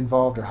do I get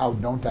involved, or how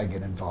don't I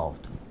get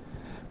involved?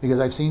 Because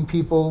I've seen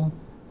people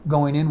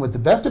going in with the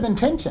best of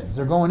intentions.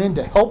 They're going in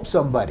to help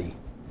somebody.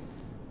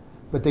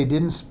 But they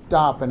didn't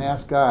stop and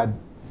ask God,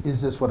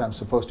 is this what I'm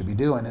supposed to be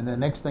doing? And the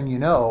next thing you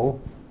know,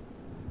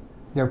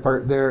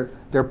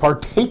 they're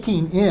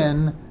partaking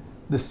in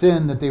the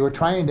sin that they were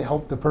trying to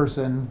help the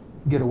person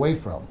get away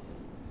from.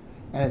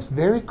 And it's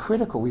very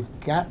critical. We've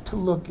got to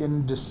look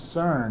and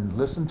discern,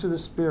 listen to the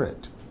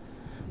Spirit.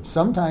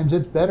 Sometimes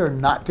it's better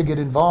not to get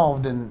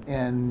involved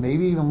and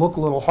maybe even look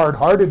a little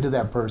hard-hearted to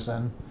that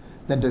person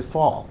than to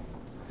fall.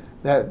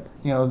 That,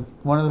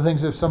 one of the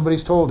things if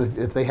somebody's told,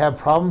 if they have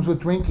problems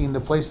with drinking, the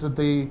place that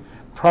they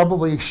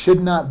probably should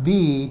not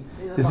be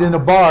is in a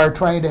bar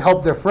trying to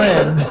help their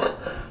friends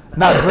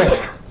not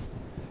drink.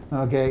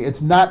 Okay,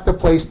 it's not the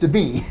place to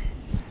be.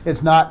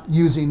 It's not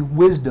using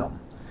wisdom.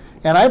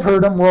 And I've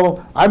heard them,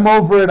 well, I'm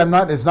over it,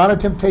 it's not a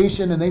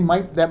temptation, and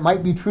that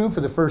might be true for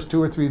the first 2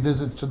 or 3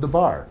 visits to the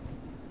bar.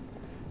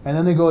 And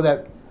then they go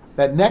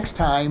that next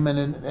time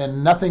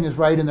and nothing is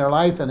right in their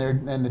life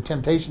and the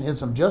temptation hits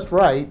them just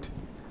right,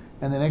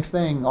 and the next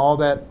thing all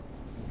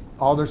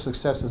their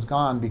success is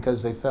gone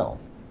because they fell.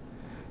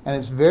 And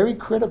it's very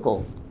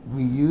critical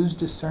we use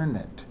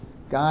discernment.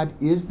 God,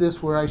 is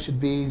this where I should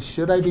be?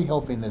 Should I be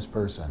helping this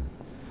person?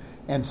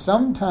 And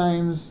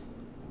sometimes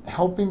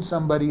helping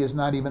somebody is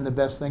not even the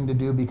best thing to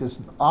do,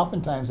 because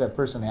oftentimes that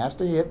person has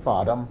to hit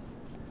bottom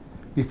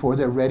before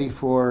they're ready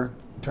for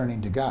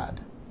turning to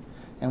God.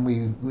 And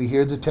we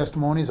hear the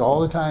testimonies all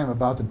the time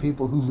about the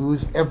people who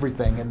lose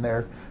everything in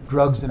their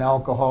drugs and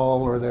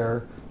alcohol or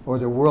their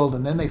world,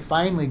 and then they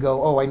finally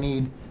go, oh,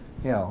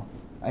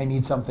 I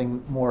need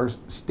something more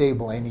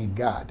stable. I need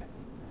God.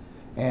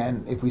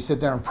 And if we sit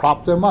there and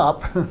prop them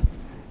up,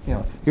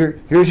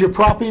 here's your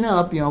propping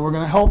up. We're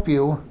going to help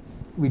you.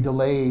 We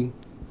delay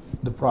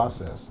the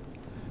process.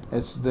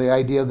 It's the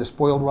idea of the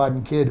spoiled,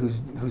 rotten kid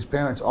whose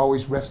parents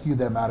always rescue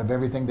them out of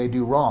everything they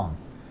do wrong,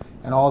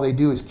 and all they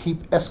do is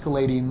keep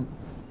escalating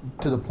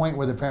to the point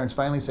where the parents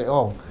finally say,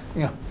 "Oh,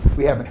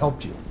 we haven't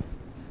helped you.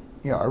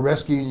 Our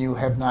rescuing you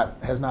has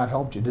not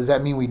helped you." Does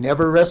that mean we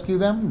never rescue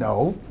them?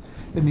 No.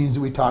 It means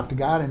that we talk to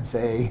God and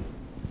say,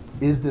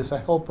 "Is this a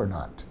help or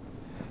not?"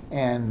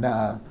 And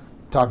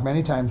talked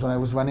many times when I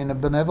was running a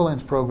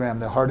benevolence program,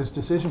 the hardest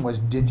decision was,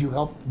 did you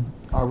help?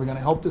 Are we going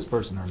to help this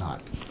person or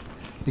not?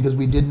 Because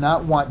we did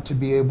not want to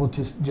be able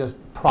to just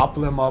prop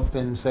them up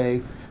and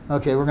say,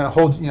 okay, we're going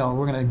to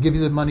we're going to give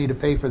you the money to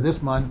pay for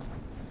this month,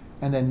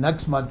 and then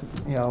next month,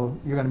 you're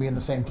going to be in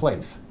the same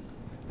place.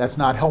 That's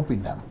not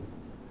helping them.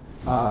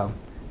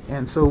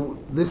 And so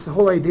this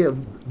whole idea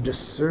of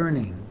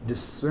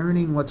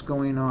discerning what's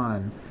going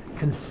on,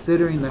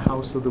 considering the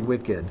house of the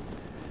wicked.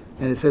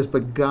 And it says,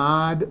 but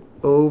God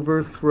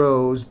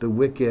overthrows the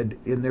wicked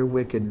in their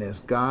wickedness.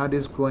 God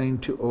is going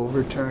to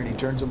overturn. He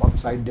turns them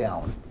upside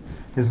down,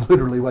 is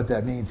literally what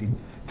that means. He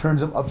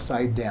turns them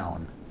upside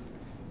down.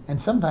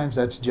 And sometimes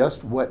that's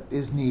just what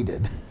is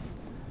needed.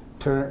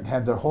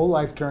 Have their whole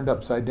life turned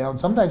upside down.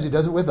 Sometimes he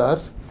does it with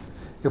us.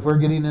 If we're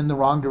getting in the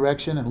wrong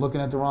direction and looking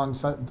at the wrong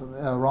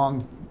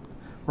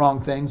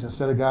things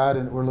instead of God,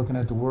 and we're looking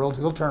at the world,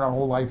 he'll turn our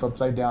whole life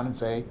upside down and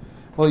say,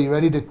 well, you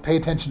ready to pay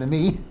attention to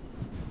me?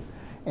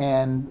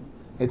 And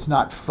it's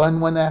not fun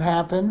when that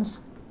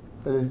happens,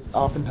 but it's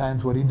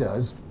oftentimes what he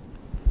does.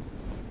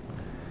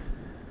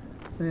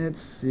 Let's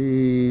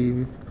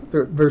see,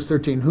 verse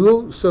 13.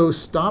 Whoso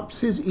stops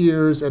his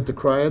ears at the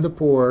cry of the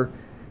poor,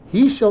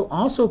 he shall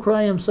also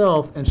cry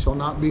himself and shall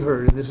not be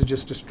heard. And this is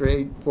just a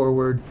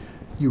straightforward,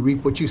 you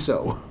reap what you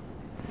sow.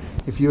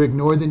 If you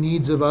ignore the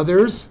needs of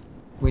others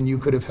when you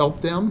could have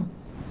helped them,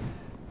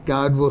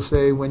 God will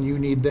say when you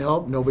need the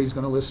help, nobody's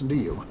going to listen to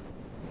you.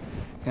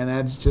 And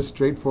that's just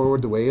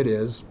straightforward the way it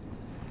is.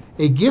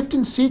 A gift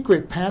in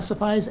secret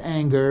pacifies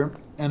anger,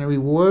 and a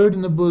reward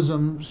in the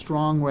bosom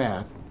strong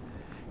wrath.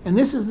 And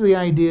this is the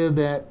idea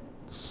that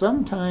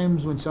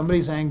sometimes when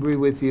somebody's angry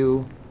with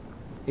you,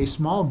 a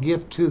small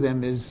gift to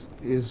them is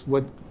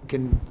what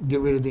can get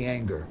rid of the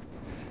anger.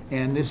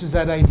 And this is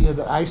that idea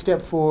that I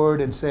step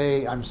forward and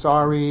say, I'm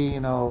sorry,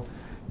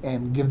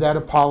 and give that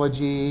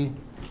apology.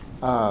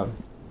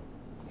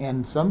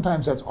 And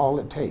sometimes that's all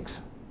it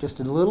takes. Just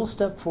a little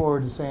step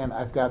forward and saying,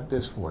 I've got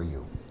this for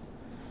you.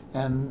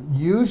 And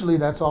usually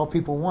that's all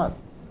people want,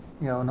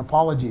 an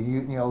apology.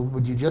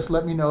 Would you just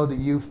let me know that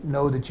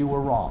you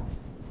were wrong?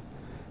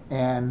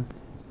 And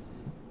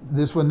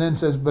this one then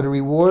says, but a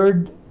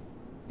reward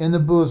in the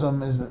bosom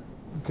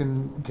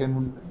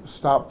can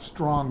stop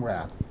strong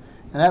wrath.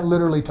 And that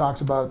literally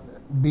talks about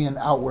being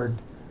outward.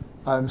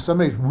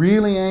 Somebody's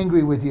really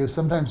angry with you.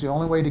 Sometimes the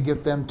only way to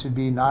get them to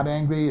be not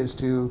angry is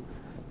to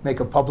make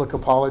a public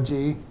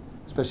apology,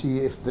 especially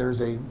if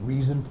there's a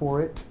reason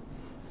for it.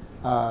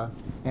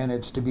 And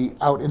it's to be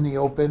out in the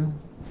open.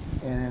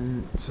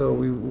 And so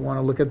we want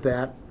to look at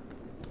that.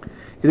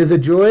 It is a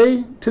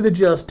joy to the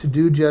just to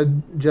do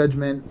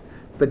judgment,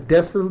 but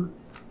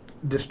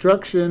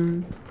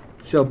destruction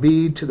shall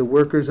be to the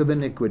workers of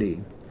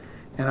iniquity.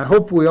 And I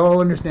hope we all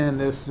understand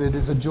this. It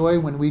is a joy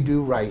when we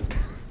do right.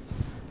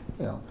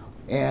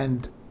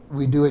 And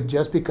we do it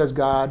just because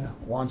God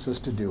wants us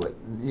to do it.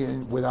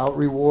 Without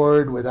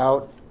reward,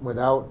 without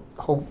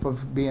hope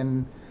of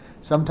being...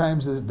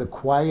 Sometimes the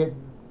quiet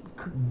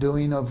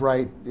doing of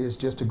right is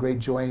just a great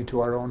joy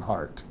to our own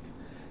heart.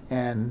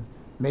 And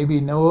maybe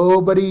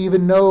nobody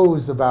even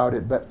knows about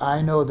it, but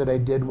I know that I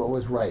did what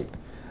was right.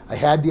 I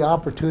had the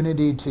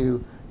opportunity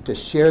to to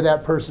share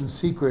that person's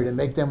secret and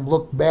make them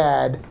look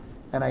bad,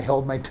 and I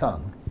held my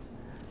tongue.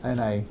 And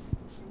I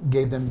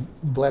gave them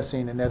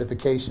blessing and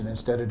edification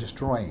instead of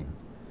destroying.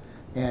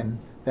 And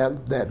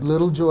that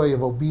little joy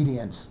of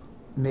obedience,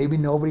 maybe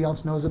nobody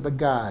else knows it but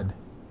God,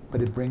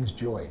 but it brings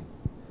joy.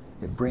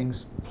 It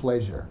brings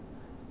pleasure.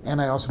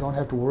 And I also don't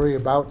have to worry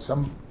about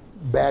some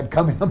bad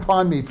coming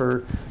upon me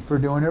for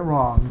doing it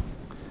wrong.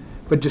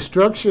 But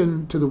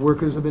destruction to the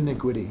workers of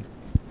iniquity.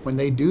 When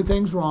they do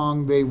things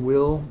wrong, they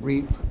will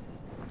reap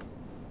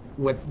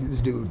what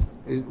is due.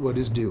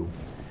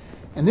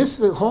 And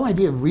the whole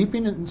idea of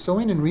reaping and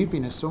sowing and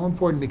reaping is so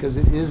important because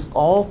it is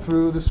all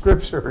through the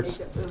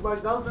scriptures.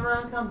 What goes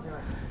around comes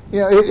around.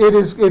 Yeah,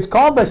 it's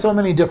called by so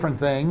many different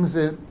things.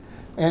 And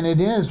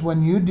it is,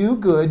 when you do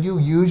good, you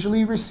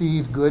usually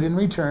receive good in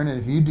return. And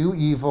if you do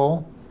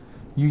evil,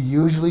 you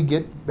usually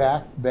get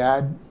back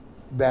bad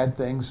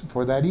things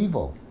for that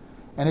evil.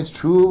 And it's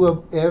true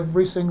of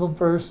every single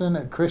person,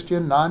 a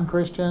Christian,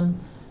 non-Christian.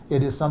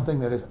 It is something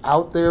that is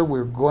out there.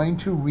 We're going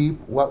to reap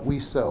what we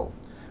sow.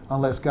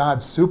 Unless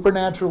God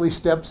supernaturally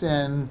steps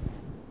in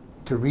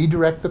to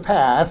redirect the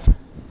path,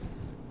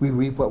 we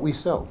reap what we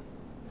sow.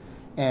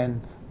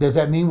 And does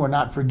that mean we're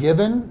not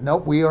forgiven?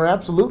 Nope, we are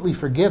absolutely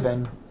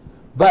forgiven.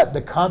 But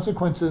the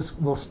consequences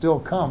will still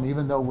come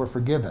even though we're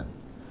forgiven.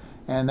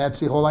 And that's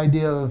the whole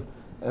idea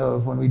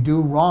of when we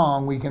do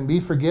wrong, we can be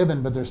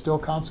forgiven, but there's still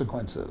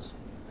consequences.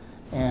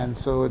 And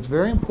so it's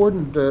very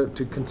important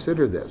to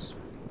consider this.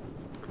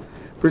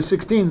 Verse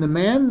 16, the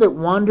man that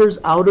wanders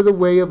out of the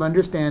way of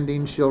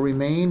understanding shall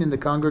remain in the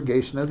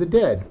congregation of the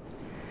dead.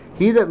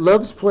 He that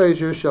loves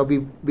pleasure shall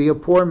be a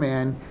poor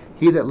man.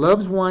 He that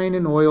loves wine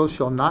and oil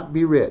shall not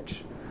be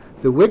rich.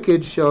 The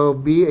wicked shall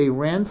be a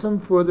ransom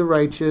for the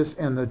righteous,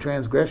 and the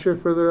transgressor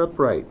for the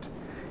upright.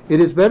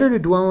 It is better to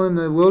dwell in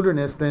the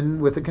wilderness than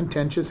with a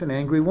contentious and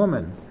angry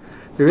woman.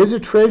 There is a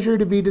treasure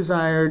to be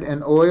desired,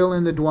 and oil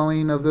in the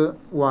dwelling of the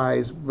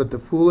wise, but the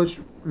foolish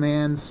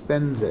man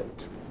spends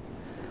it.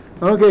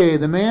 Okay,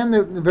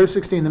 verse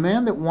 16, the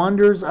man that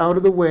wanders out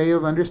of the way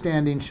of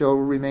understanding shall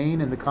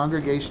remain in the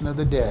congregation of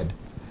the dead.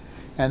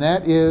 And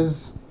that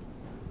is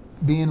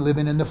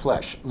living in the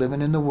flesh,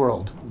 living in the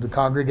world, the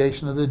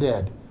congregation of the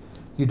dead.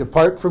 You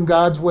depart from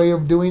God's way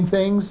of doing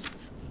things,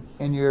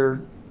 and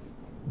you're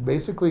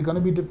basically going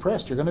to be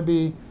depressed. You're going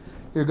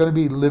to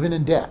be living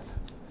in death.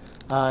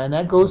 And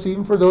that goes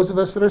even for those of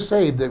us that are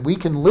saved, that we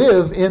can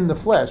live in the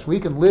flesh.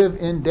 We can live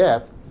in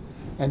death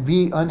and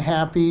be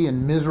unhappy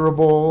and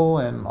miserable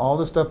and all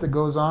the stuff that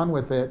goes on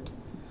with it.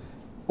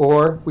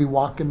 Or we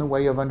walk in the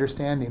way of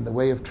understanding, the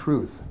way of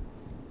truth,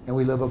 and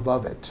we live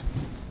above it.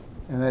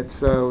 And that's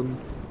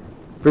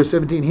verse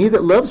 17. He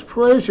that loves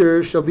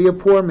pleasure shall be a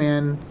poor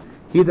man.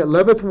 He that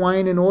loveth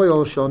wine and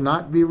oil shall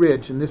not be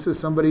rich. And this is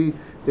somebody,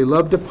 they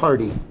love to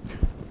party.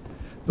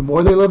 The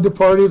more they love to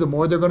party, the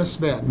more they're going to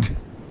spend.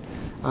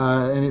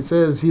 And it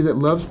says, he that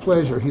loves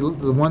pleasure,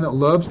 the one that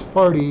loves to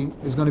party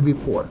is going to be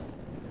poor.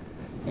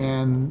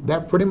 And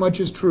that pretty much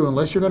is true.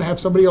 Unless you're going to have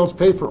somebody else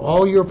pay for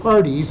all your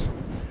parties,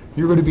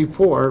 you're going to be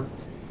poor.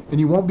 And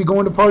you won't be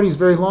going to parties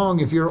very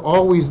long if you're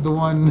always the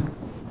one,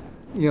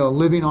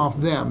 living off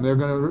them. They're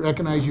going to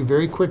recognize you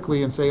very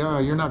quickly and say,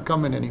 you're not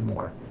coming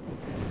anymore.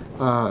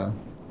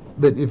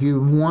 But if you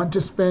want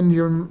to spend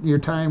your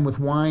time with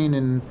wine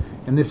and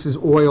this is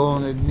oil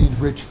and it needs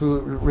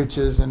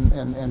riches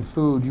and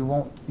food,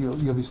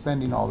 you'll be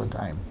spending all the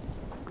time.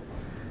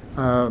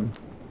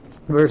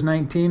 Verse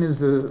 19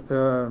 is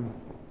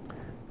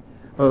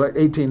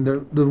 18.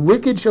 The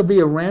wicked shall be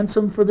a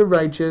ransom for the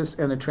righteous,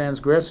 and the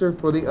transgressor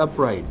for the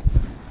upright.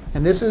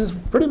 And this is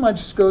pretty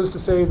much goes to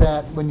say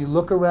that when you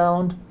look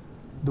around,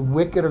 the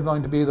wicked are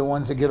going to be the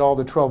ones that get all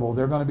the trouble.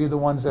 They're going to be the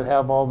ones that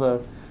have all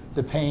the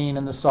pain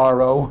and the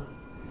sorrow,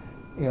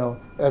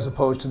 as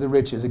opposed to the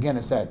riches. Again,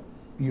 it's that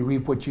you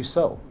reap what you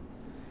sow.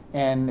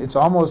 And it's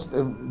almost,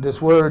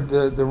 this word,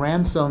 the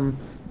ransom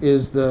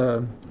is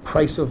the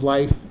price of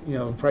life,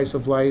 price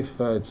of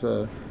life.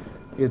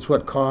 It's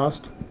what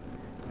cost.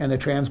 And the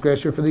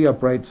transgressor for the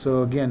upright.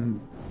 So again,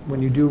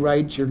 when you do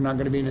right, you're not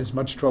going to be in as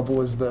much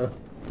trouble as the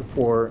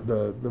poor,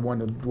 the one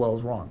that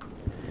dwells wrong.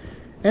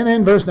 And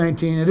then verse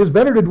 19, it is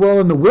better to dwell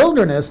in the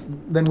wilderness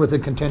than with a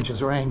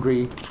contentious or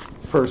angry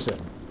person.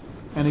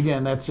 And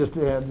again, that's just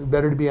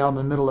better to be out in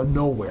the middle of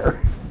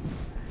nowhere.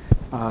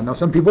 Now,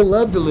 some people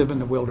love to live in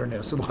the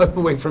wilderness,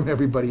 away from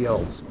everybody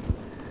else.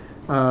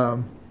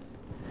 There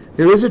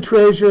is a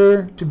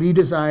treasure to be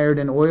desired,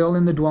 and oil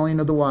in the dwelling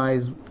of the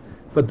wise,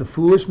 but the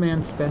foolish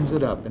man spends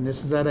it up. And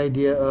this is that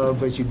idea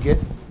of, as you get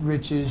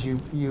riches,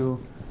 you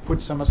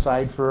put some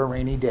aside for a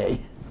rainy day.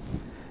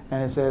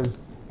 And it says,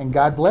 and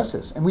God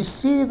blesses. And we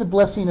see the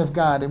blessing of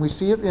God, and we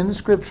see it in the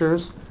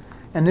scriptures.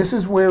 And this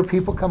is where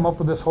people come up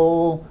with this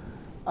whole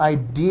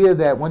idea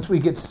that once we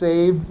get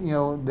saved,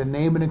 the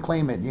name it and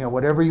claim it,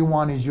 whatever you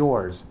want is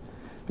yours.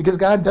 Because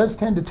God does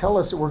tend to tell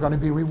us that we're going to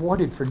be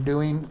rewarded for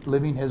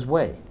living His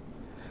way.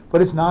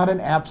 But it's not an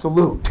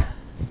absolute.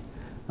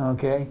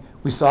 Okay?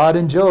 We saw it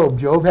in Job.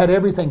 Job had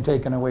everything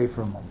taken away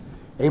from him.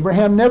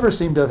 Abraham never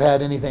seemed to have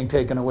had anything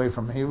taken away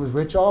from him. He was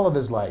rich all of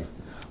his life.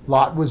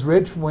 Lot was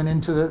rich, went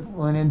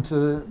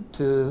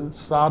into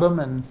Sodom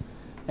and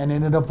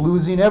ended up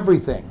losing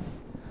everything.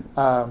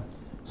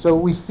 So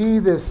we see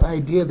this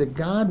idea that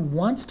God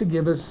wants to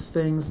give us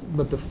things,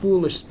 but the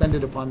foolish spend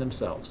it upon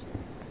themselves.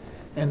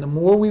 And the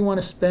more we want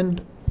to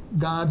spend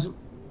God's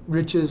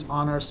riches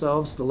on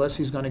ourselves, the less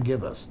he's going to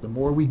give us. The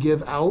more we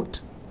give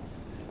out,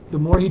 the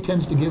more he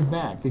tends to give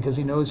back, because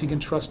he knows he can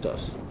trust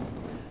us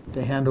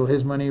to handle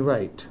his money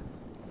right.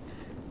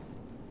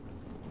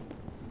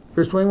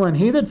 Verse 21,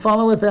 he that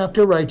followeth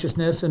after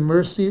righteousness and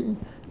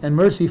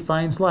mercy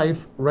finds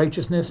life,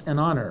 righteousness, and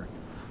honor.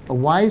 A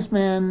wise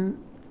man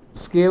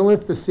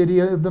scaleth the city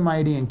of the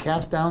mighty, and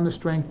cast down the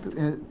strength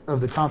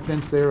of the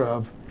confidence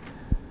thereof.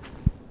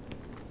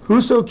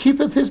 Whoso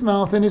keepeth his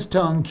mouth and his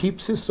tongue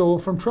keeps his soul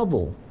from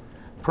trouble.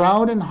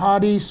 Proud and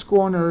haughty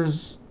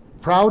scorners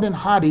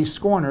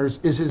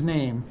is his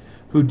name,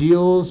 who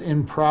deals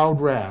in proud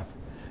wrath.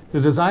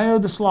 The desire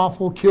of the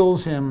slothful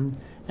kills him,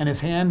 and his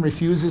hand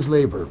refuses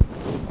labor.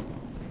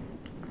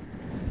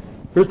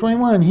 Verse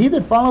 21, he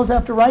that follows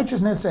after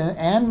righteousness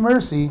and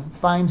mercy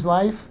finds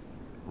life,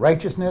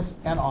 righteousness,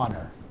 and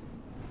honor.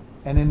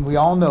 And then we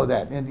all know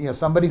that. And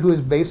somebody who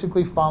is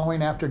basically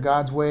following after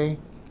God's way,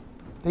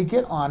 they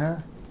get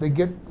honor, they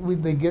get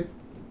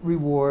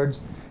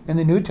rewards. In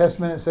the New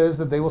Testament it says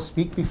that they will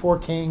speak before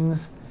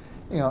kings.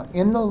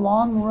 In the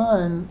long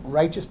run,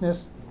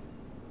 righteousness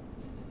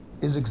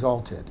is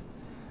exalted.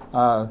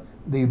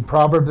 The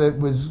proverb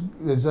that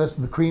is us,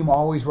 the cream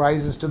always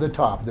rises to the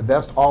top. The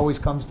best always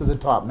comes to the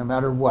top, no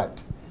matter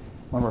what.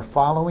 When we're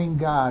following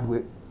God,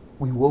 we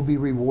will be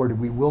rewarded.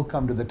 We will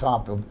come to the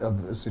top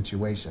of a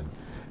situation.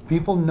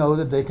 People know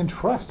that they can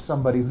trust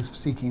somebody who's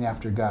seeking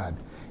after God.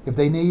 If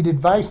they need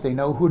advice, they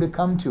know who to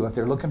come to. If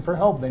they're looking for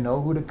help, they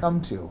know who to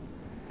come to.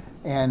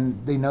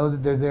 And they know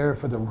that they're there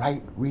for the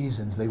right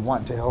reasons. They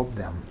want to help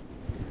them.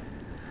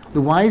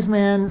 The wise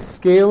man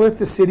scaleth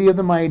the city of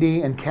the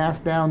mighty, and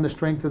cast down the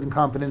strength of the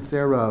confidence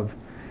thereof.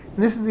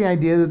 And this is the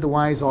idea that the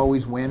wise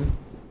always win.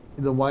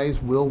 The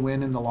wise will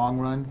win in the long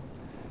run.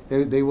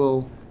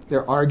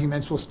 Their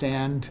arguments will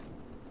stand.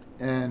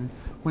 And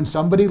when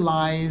somebody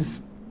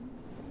lies,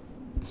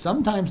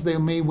 sometimes they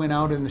may win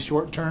out in the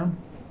short term.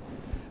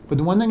 But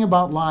the one thing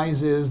about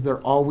lies is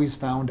they're always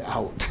found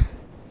out.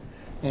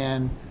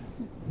 And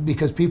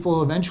because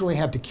people eventually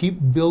have to keep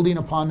building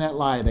upon that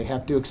lie. They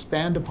have to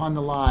expand upon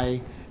the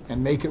lie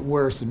and make it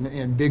worse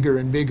and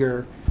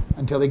bigger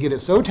until they get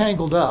it so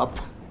tangled up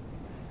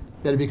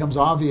that it becomes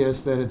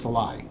obvious that it's a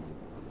lie.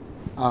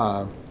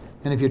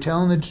 And if you're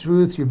telling the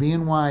truth, you're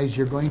being wise,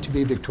 you're going to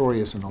be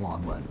victorious in the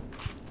long run.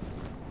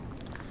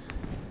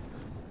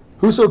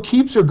 Whoso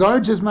keeps or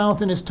guards his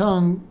mouth and his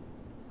tongue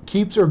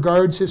keeps or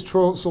guards his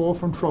soul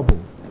from trouble.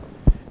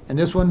 And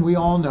this one we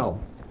all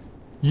know.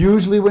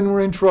 Usually when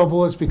we're in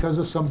trouble, it's because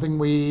of something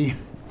we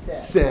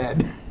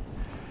said.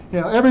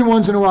 Every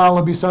once in a while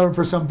it'll be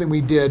for something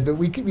we did, but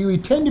we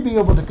tend to be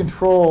able to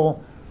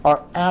control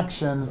our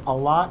actions a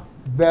lot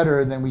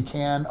better than we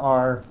can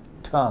our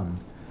tongue.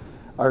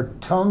 Our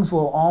tongues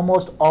will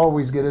almost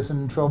always get us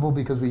in trouble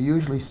because we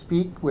usually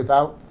speak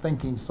without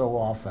thinking so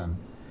often.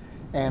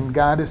 And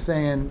God is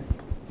saying,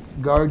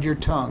 guard your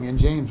tongue. In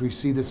James we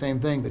see the same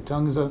thing. The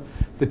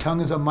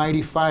tongue is a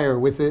mighty fire.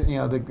 With it,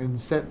 that can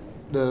set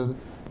the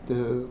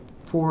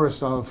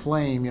forest on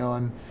flame.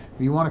 And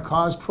if you want to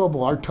cause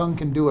trouble, our tongue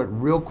can do it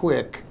real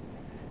quick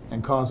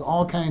and cause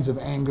all kinds of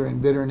anger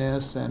and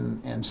bitterness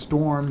and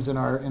storms in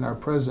our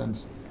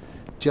presence,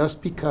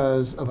 just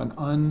because of an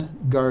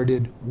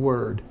unguarded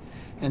word.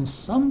 And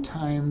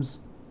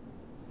sometimes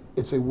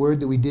it's a word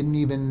that we didn't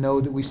even know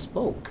that we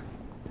spoke.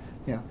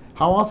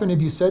 How often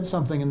have you said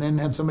something and then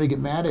had somebody get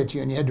mad at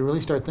you and you had to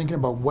really start thinking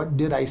about, what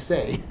did I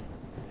say?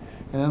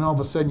 And then all of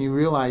a sudden you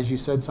realize you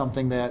said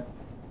something that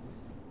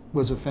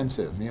was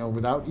offensive,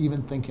 without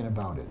even thinking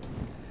about it.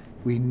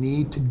 We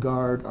need to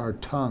guard our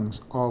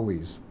tongues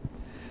always.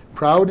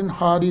 Proud and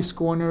haughty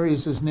scorner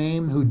is his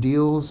name, who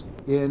deals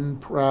in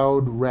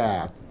proud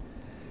wrath.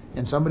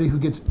 And somebody who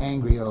gets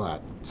angry a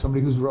lot.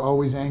 Somebody who's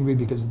always angry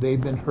because they've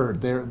been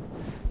hurt.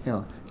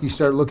 You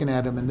start looking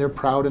at them and they're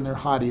proud and they're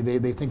haughty.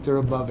 They think they're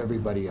above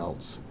everybody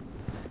else.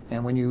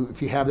 And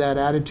if you have that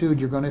attitude,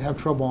 you're going to have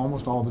trouble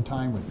almost all the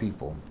time with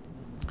people.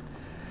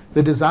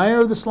 The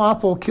desire of the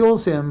slothful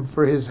kills him,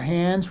 for his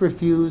hands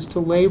refuse to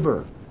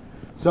labor.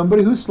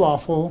 Somebody who's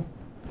slothful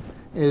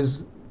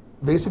is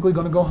basically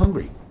going to go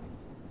hungry.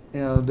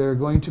 They're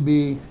going to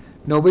be,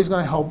 nobody's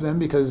going to help them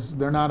because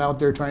they're not out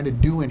there trying to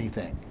do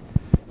anything.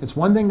 It's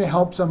one thing to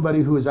help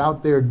somebody who is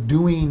out there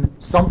doing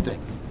something.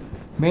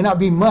 May not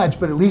be much,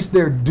 but at least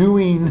they're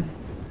doing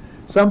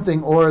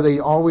something, or are they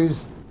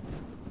always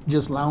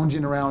just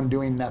lounging around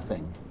doing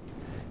nothing?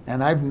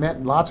 And I've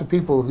met lots of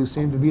people who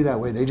seem to be that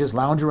way. They just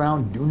lounge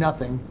around, do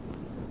nothing,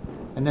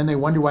 and then they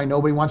wonder why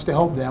nobody wants to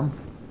help them,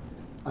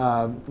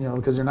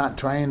 because they're not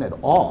trying at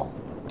all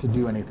to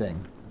do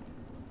anything.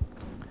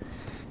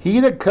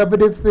 He that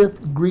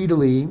coveteth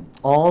greedily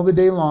all the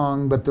day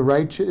long, but the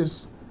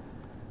righteous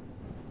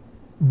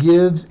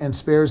gives and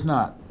spares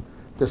not.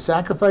 The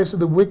sacrifice of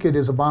the wicked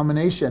is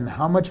abomination.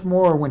 How much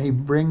more when he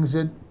brings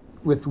it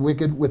with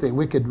a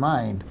wicked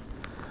mind?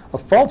 A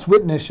false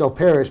witness shall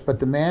perish,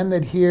 but the man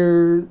that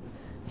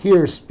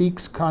hears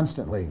speaks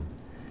constantly.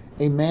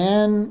 A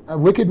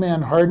wicked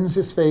man hardens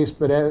his face,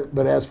 but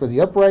as for the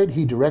upright,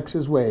 he directs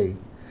his way.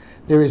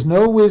 There is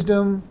no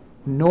wisdom,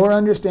 nor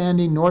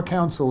understanding, nor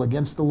counsel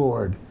against the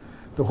Lord.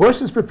 The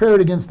horse is prepared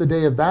against the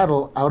day of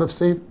battle,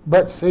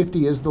 but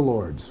safety is the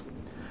Lord's.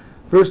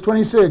 Verse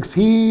 26,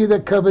 he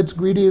that coveteth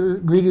greedily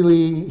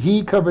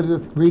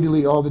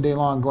all the day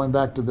long, going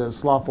back to the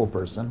slothful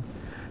person,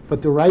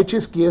 but the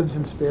righteous gives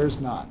and spares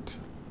not.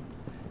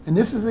 And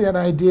this is that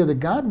idea that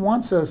God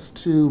wants us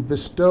to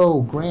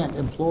bestow, grant,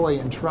 employ,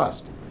 and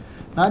trust.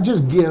 Not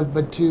just give,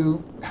 but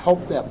to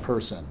help that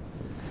person.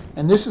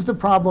 And this is the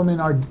problem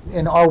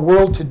in our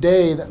world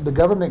today, that the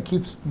government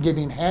keeps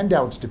giving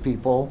handouts to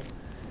people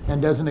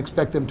and doesn't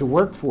expect them to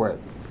work for it.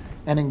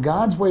 And in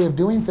God's way of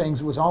doing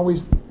things, it was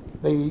always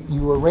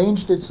you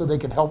arranged it so they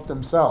could help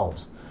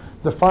themselves.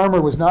 The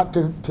farmer was not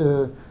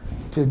to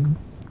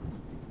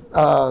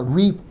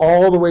reap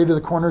all the way to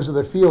the corners of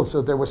their field,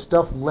 so there was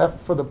stuff left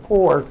for the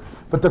poor.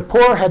 But the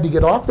poor had to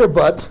get off their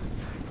butts,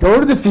 go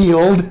to the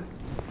field,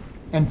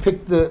 and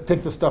pick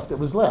the stuff that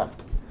was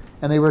left.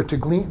 And they were to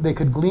glean. They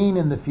could glean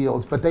in the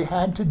fields, but they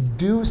had to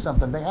do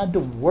something. They had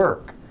to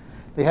work.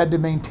 They had to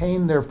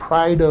maintain their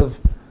pride of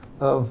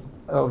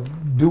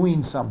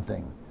doing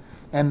something.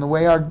 And the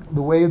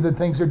way that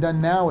things are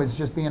done now is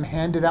just being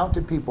handed out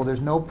to people.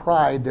 There's no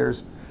pride.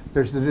 There's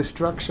the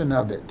destruction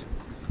of it.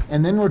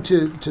 And then we're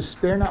to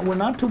spare not. We're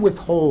not to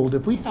withhold.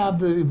 If we have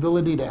the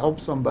ability to help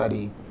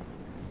somebody,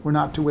 we're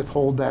not to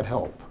withhold that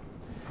help.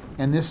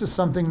 And this is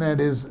something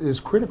that is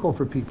critical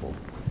for people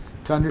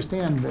to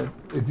understand, that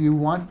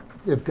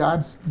if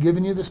God's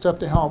given you the stuff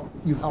to help,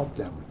 you help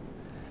them.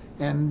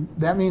 And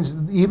that means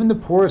even the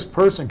poorest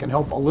person can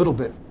help a little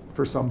bit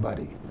for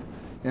somebody.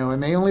 It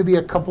may only be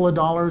a couple of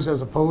dollars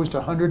as opposed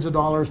to hundreds of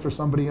dollars for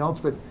somebody else,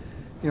 but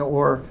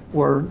or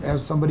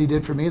as somebody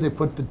did for me, they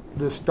put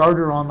the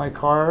starter on my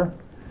car.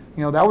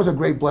 That was a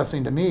great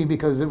blessing to me,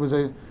 because it was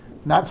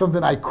not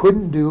something I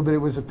couldn't do, but it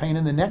was a pain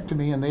in the neck to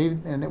me, and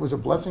it was a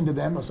blessing to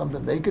them. It was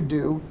something they could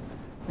do,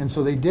 and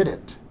so they did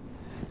it.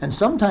 And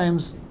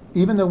sometimes,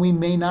 even though we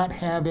may not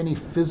have any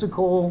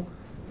physical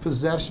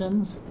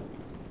possessions,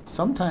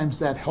 sometimes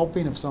that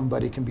helping of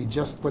somebody can be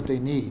just what they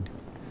need.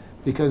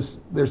 Because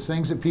there's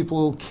things that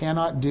people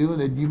cannot do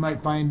that you might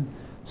find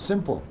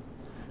simple.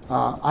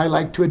 I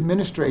like to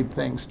administrate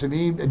things. To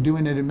me,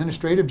 doing an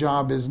administrative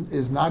job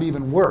is not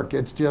even work.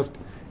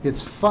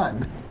 It's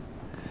fun.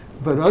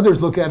 But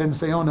others look at it and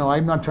say, oh no,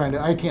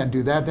 I can't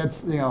do that.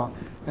 That's,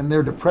 and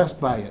they're depressed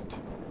by it.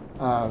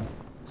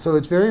 So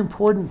it's very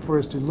important for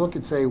us to look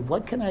and say,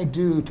 what can I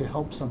do to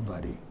help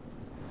somebody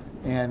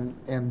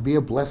and be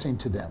a blessing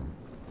to them?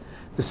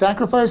 The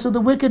sacrifice of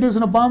the wicked is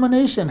an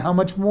abomination. How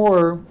much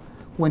more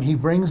when he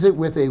brings it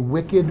with a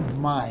wicked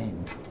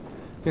mind?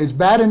 It's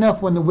bad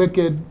enough when the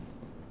wicked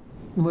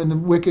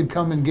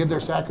come and give their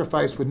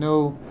sacrifice with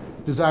no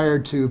desire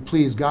to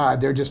please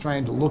God. They're just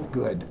trying to look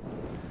good.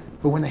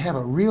 But when they have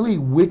a really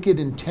wicked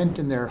intent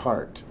in their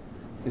heart,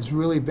 it's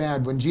really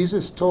bad. When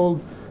Jesus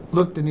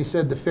looked and he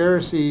said the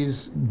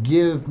Pharisees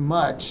give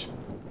much,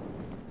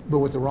 but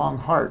with the wrong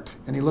heart.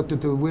 And he looked at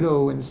the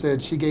widow and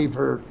said she gave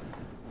her,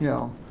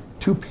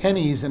 2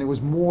 pennies, and it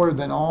was more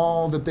than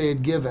all that they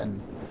had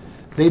given.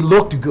 They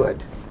looked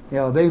good.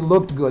 They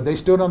looked good. They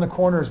stood on the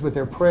corners with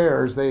their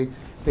prayers. They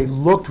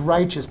looked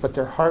righteous, but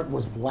their heart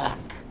was black.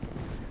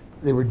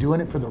 They were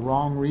doing it for the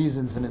wrong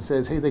reasons. And it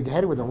says, hey, they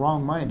had it with the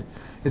wrong mind.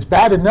 It's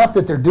bad enough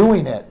that they're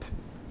doing it,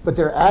 but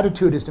their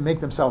attitude is to make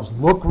themselves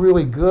look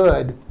really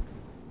good,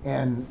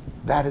 and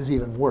that is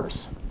even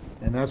worse.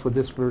 And that's what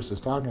this verse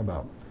is talking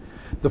about.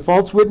 The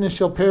false witness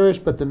shall perish,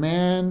 but the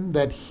man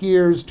that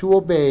hears to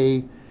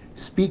obey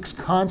speaks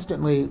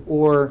constantly,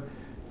 or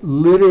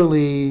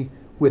literally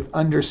with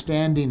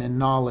understanding and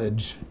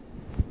knowledge.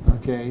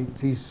 Okay,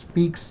 he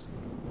speaks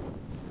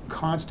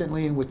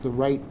constantly and with the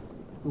right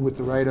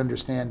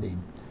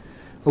understanding.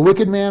 A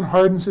wicked man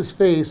hardens his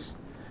face,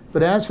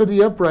 but as for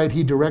the upright,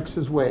 he directs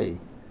his way.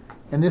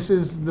 And this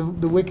is the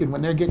wicked.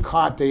 When they get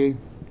caught, they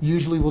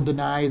usually will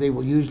deny. They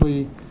will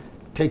usually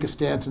take a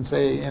stance and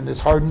say, and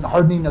this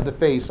hardening of the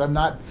face, I'm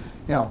not,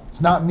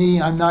 it's not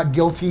me, I'm not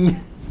guilty.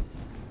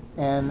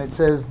 And it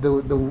says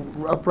the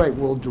upright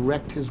will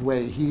direct his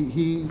way.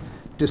 He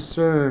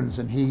discerns,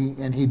 and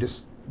he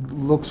just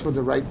looks for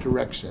the right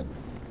direction.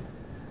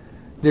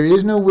 There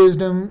is no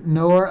wisdom,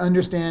 nor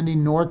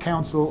understanding, nor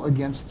counsel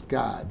against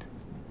God.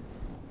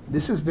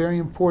 This is very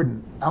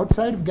important.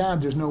 Outside of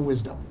God, there's no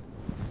wisdom.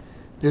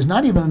 There's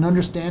not even an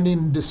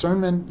understanding,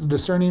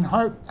 discerning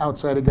heart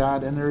outside of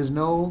God, and there is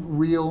no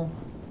real,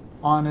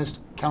 honest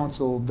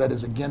counsel that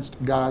is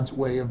against God's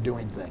way of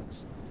doing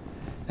things.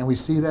 And we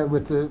see that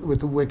with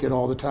the wicked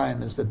all the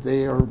time, is that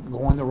they are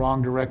going the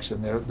wrong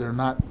direction. They're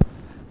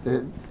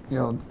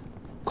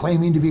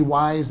claiming to be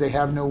wise. They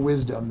have no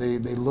wisdom. They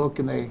look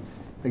and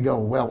they go,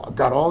 well, I've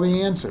got all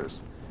the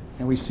answers.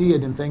 And we see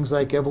it in things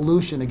like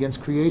evolution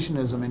against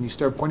creationism, and you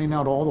start pointing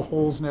out all the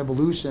holes in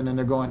evolution, and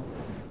they're going,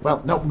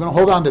 well, no, we're going to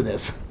hold on to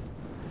this.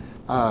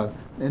 And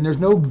there's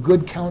no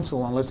good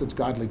counsel unless it's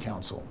godly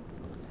counsel.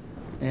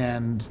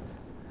 And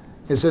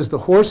it says, the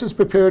horse is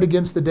prepared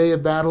against the day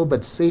of battle,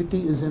 but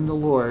safety is in the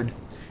Lord.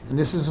 And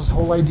this is this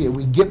whole idea.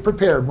 We get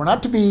prepared. We're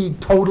not to be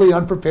totally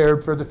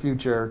unprepared for the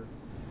future,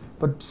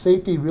 but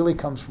safety really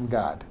comes from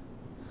God.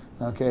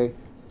 Okay?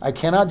 I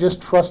cannot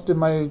just trust in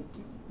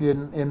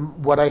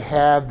what I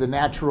have, the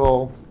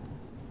natural.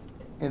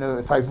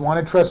 If I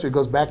want to trust it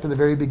goes back to the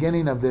very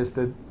beginning of this,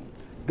 that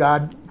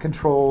God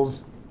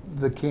controls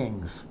the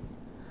kings.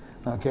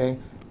 Okay?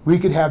 We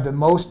could have the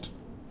most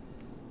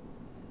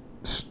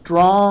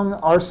strong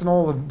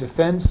arsenal of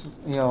defense.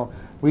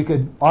 We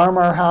could arm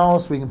our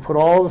house. We can put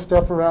all the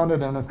stuff around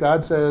it. And if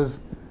God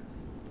says,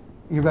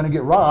 you're going to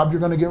get robbed,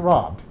 you're going to get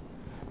robbed.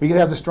 We could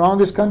have the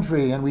strongest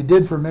country, and we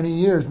did for many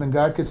years, when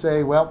God could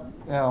say, well,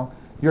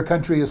 your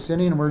country is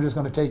sinning, and we're just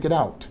going to take it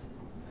out.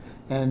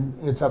 And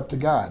it's up to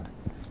God.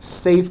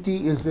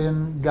 Safety is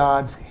in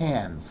God's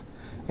hands.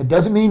 It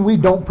doesn't mean we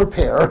don't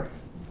prepare.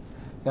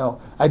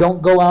 I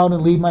don't go out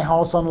and leave my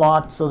house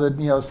unlocked so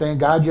that, saying,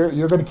 God,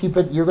 you're going to keep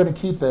it, you're going to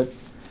keep it.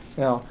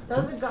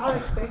 Doesn't God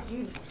expect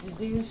you to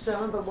do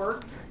some of the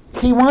work?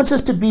 He wants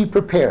us to be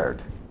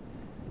prepared.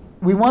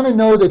 We want to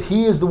know that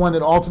He is the one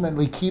that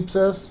ultimately keeps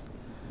us,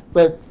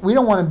 but we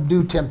don't want to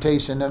do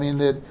temptation. I mean,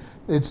 that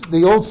it's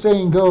the old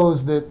saying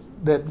goes that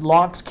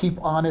locks keep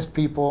honest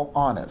people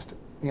honest.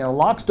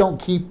 Locks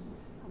don't keep,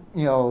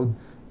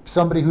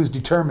 somebody who's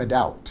determined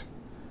out.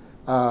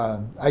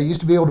 I used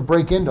to be able to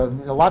break into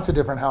lots of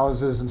different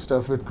houses and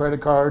stuff with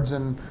credit cards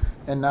and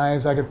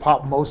knives. I could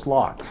pop most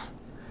locks.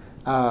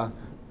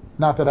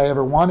 Not that I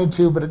ever wanted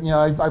to, but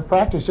I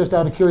practiced just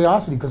out of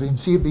curiosity because I'd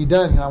see it be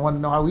done. I wanted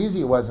to know how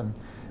easy it was. And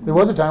there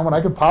was a time when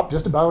I could pop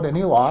just about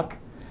any lock,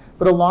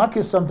 but a lock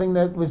is something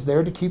that was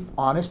there to keep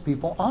honest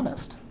people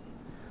honest.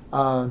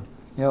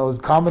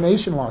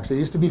 Combination locks. It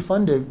used to be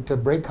fun to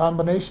break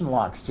combination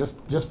locks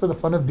just for the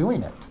fun of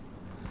doing it.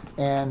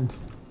 And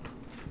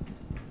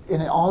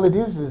all it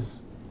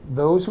is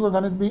those who are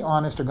going to be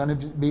honest are going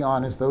to be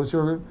honest. Those who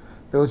are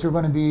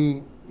going to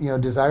be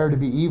desire to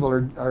be evil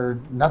or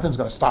nothing's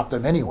going to stop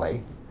them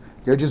anyway.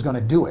 They're just going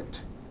to do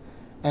it.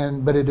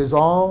 But it is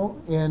all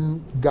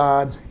in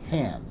God's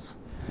hands.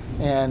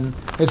 And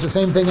it's the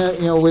same thing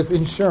with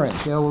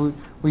insurance.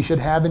 We should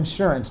have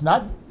insurance,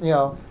 not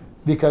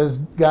because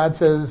God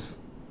says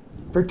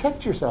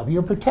protect yourself.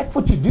 Protect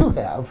what you do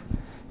have,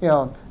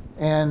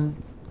 and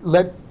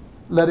let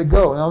it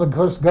go. Now, of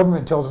course,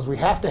 government tells us we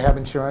have to have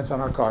insurance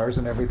on our cars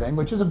and everything,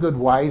 which is a good,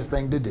 wise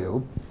thing to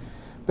do.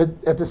 But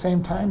at the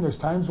same time, there's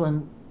times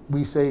when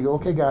we say,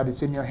 okay, God,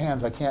 it's in your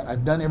hands.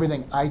 I've done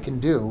everything I can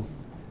do,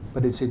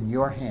 but it's in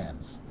your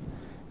hands.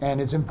 And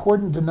it's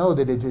important to know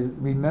that it is,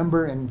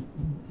 remember and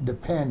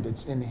depend,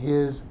 it's in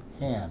His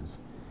hands.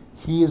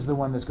 He is the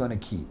one that's going to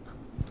keep.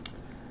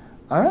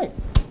 All right.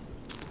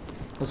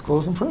 Let's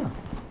close in prayer.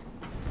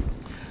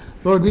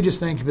 Lord, we just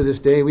thank you for this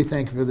day. We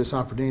thank you for this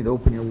opportunity to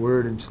open your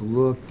word and to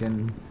look.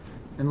 And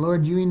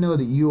Lord, we know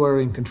that you are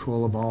in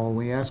control of all.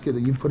 We ask you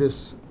that you put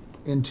us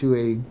into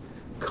a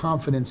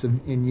confidence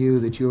in you,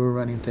 that you are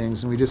running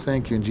things. And we just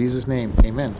thank you in Jesus' name. Amen.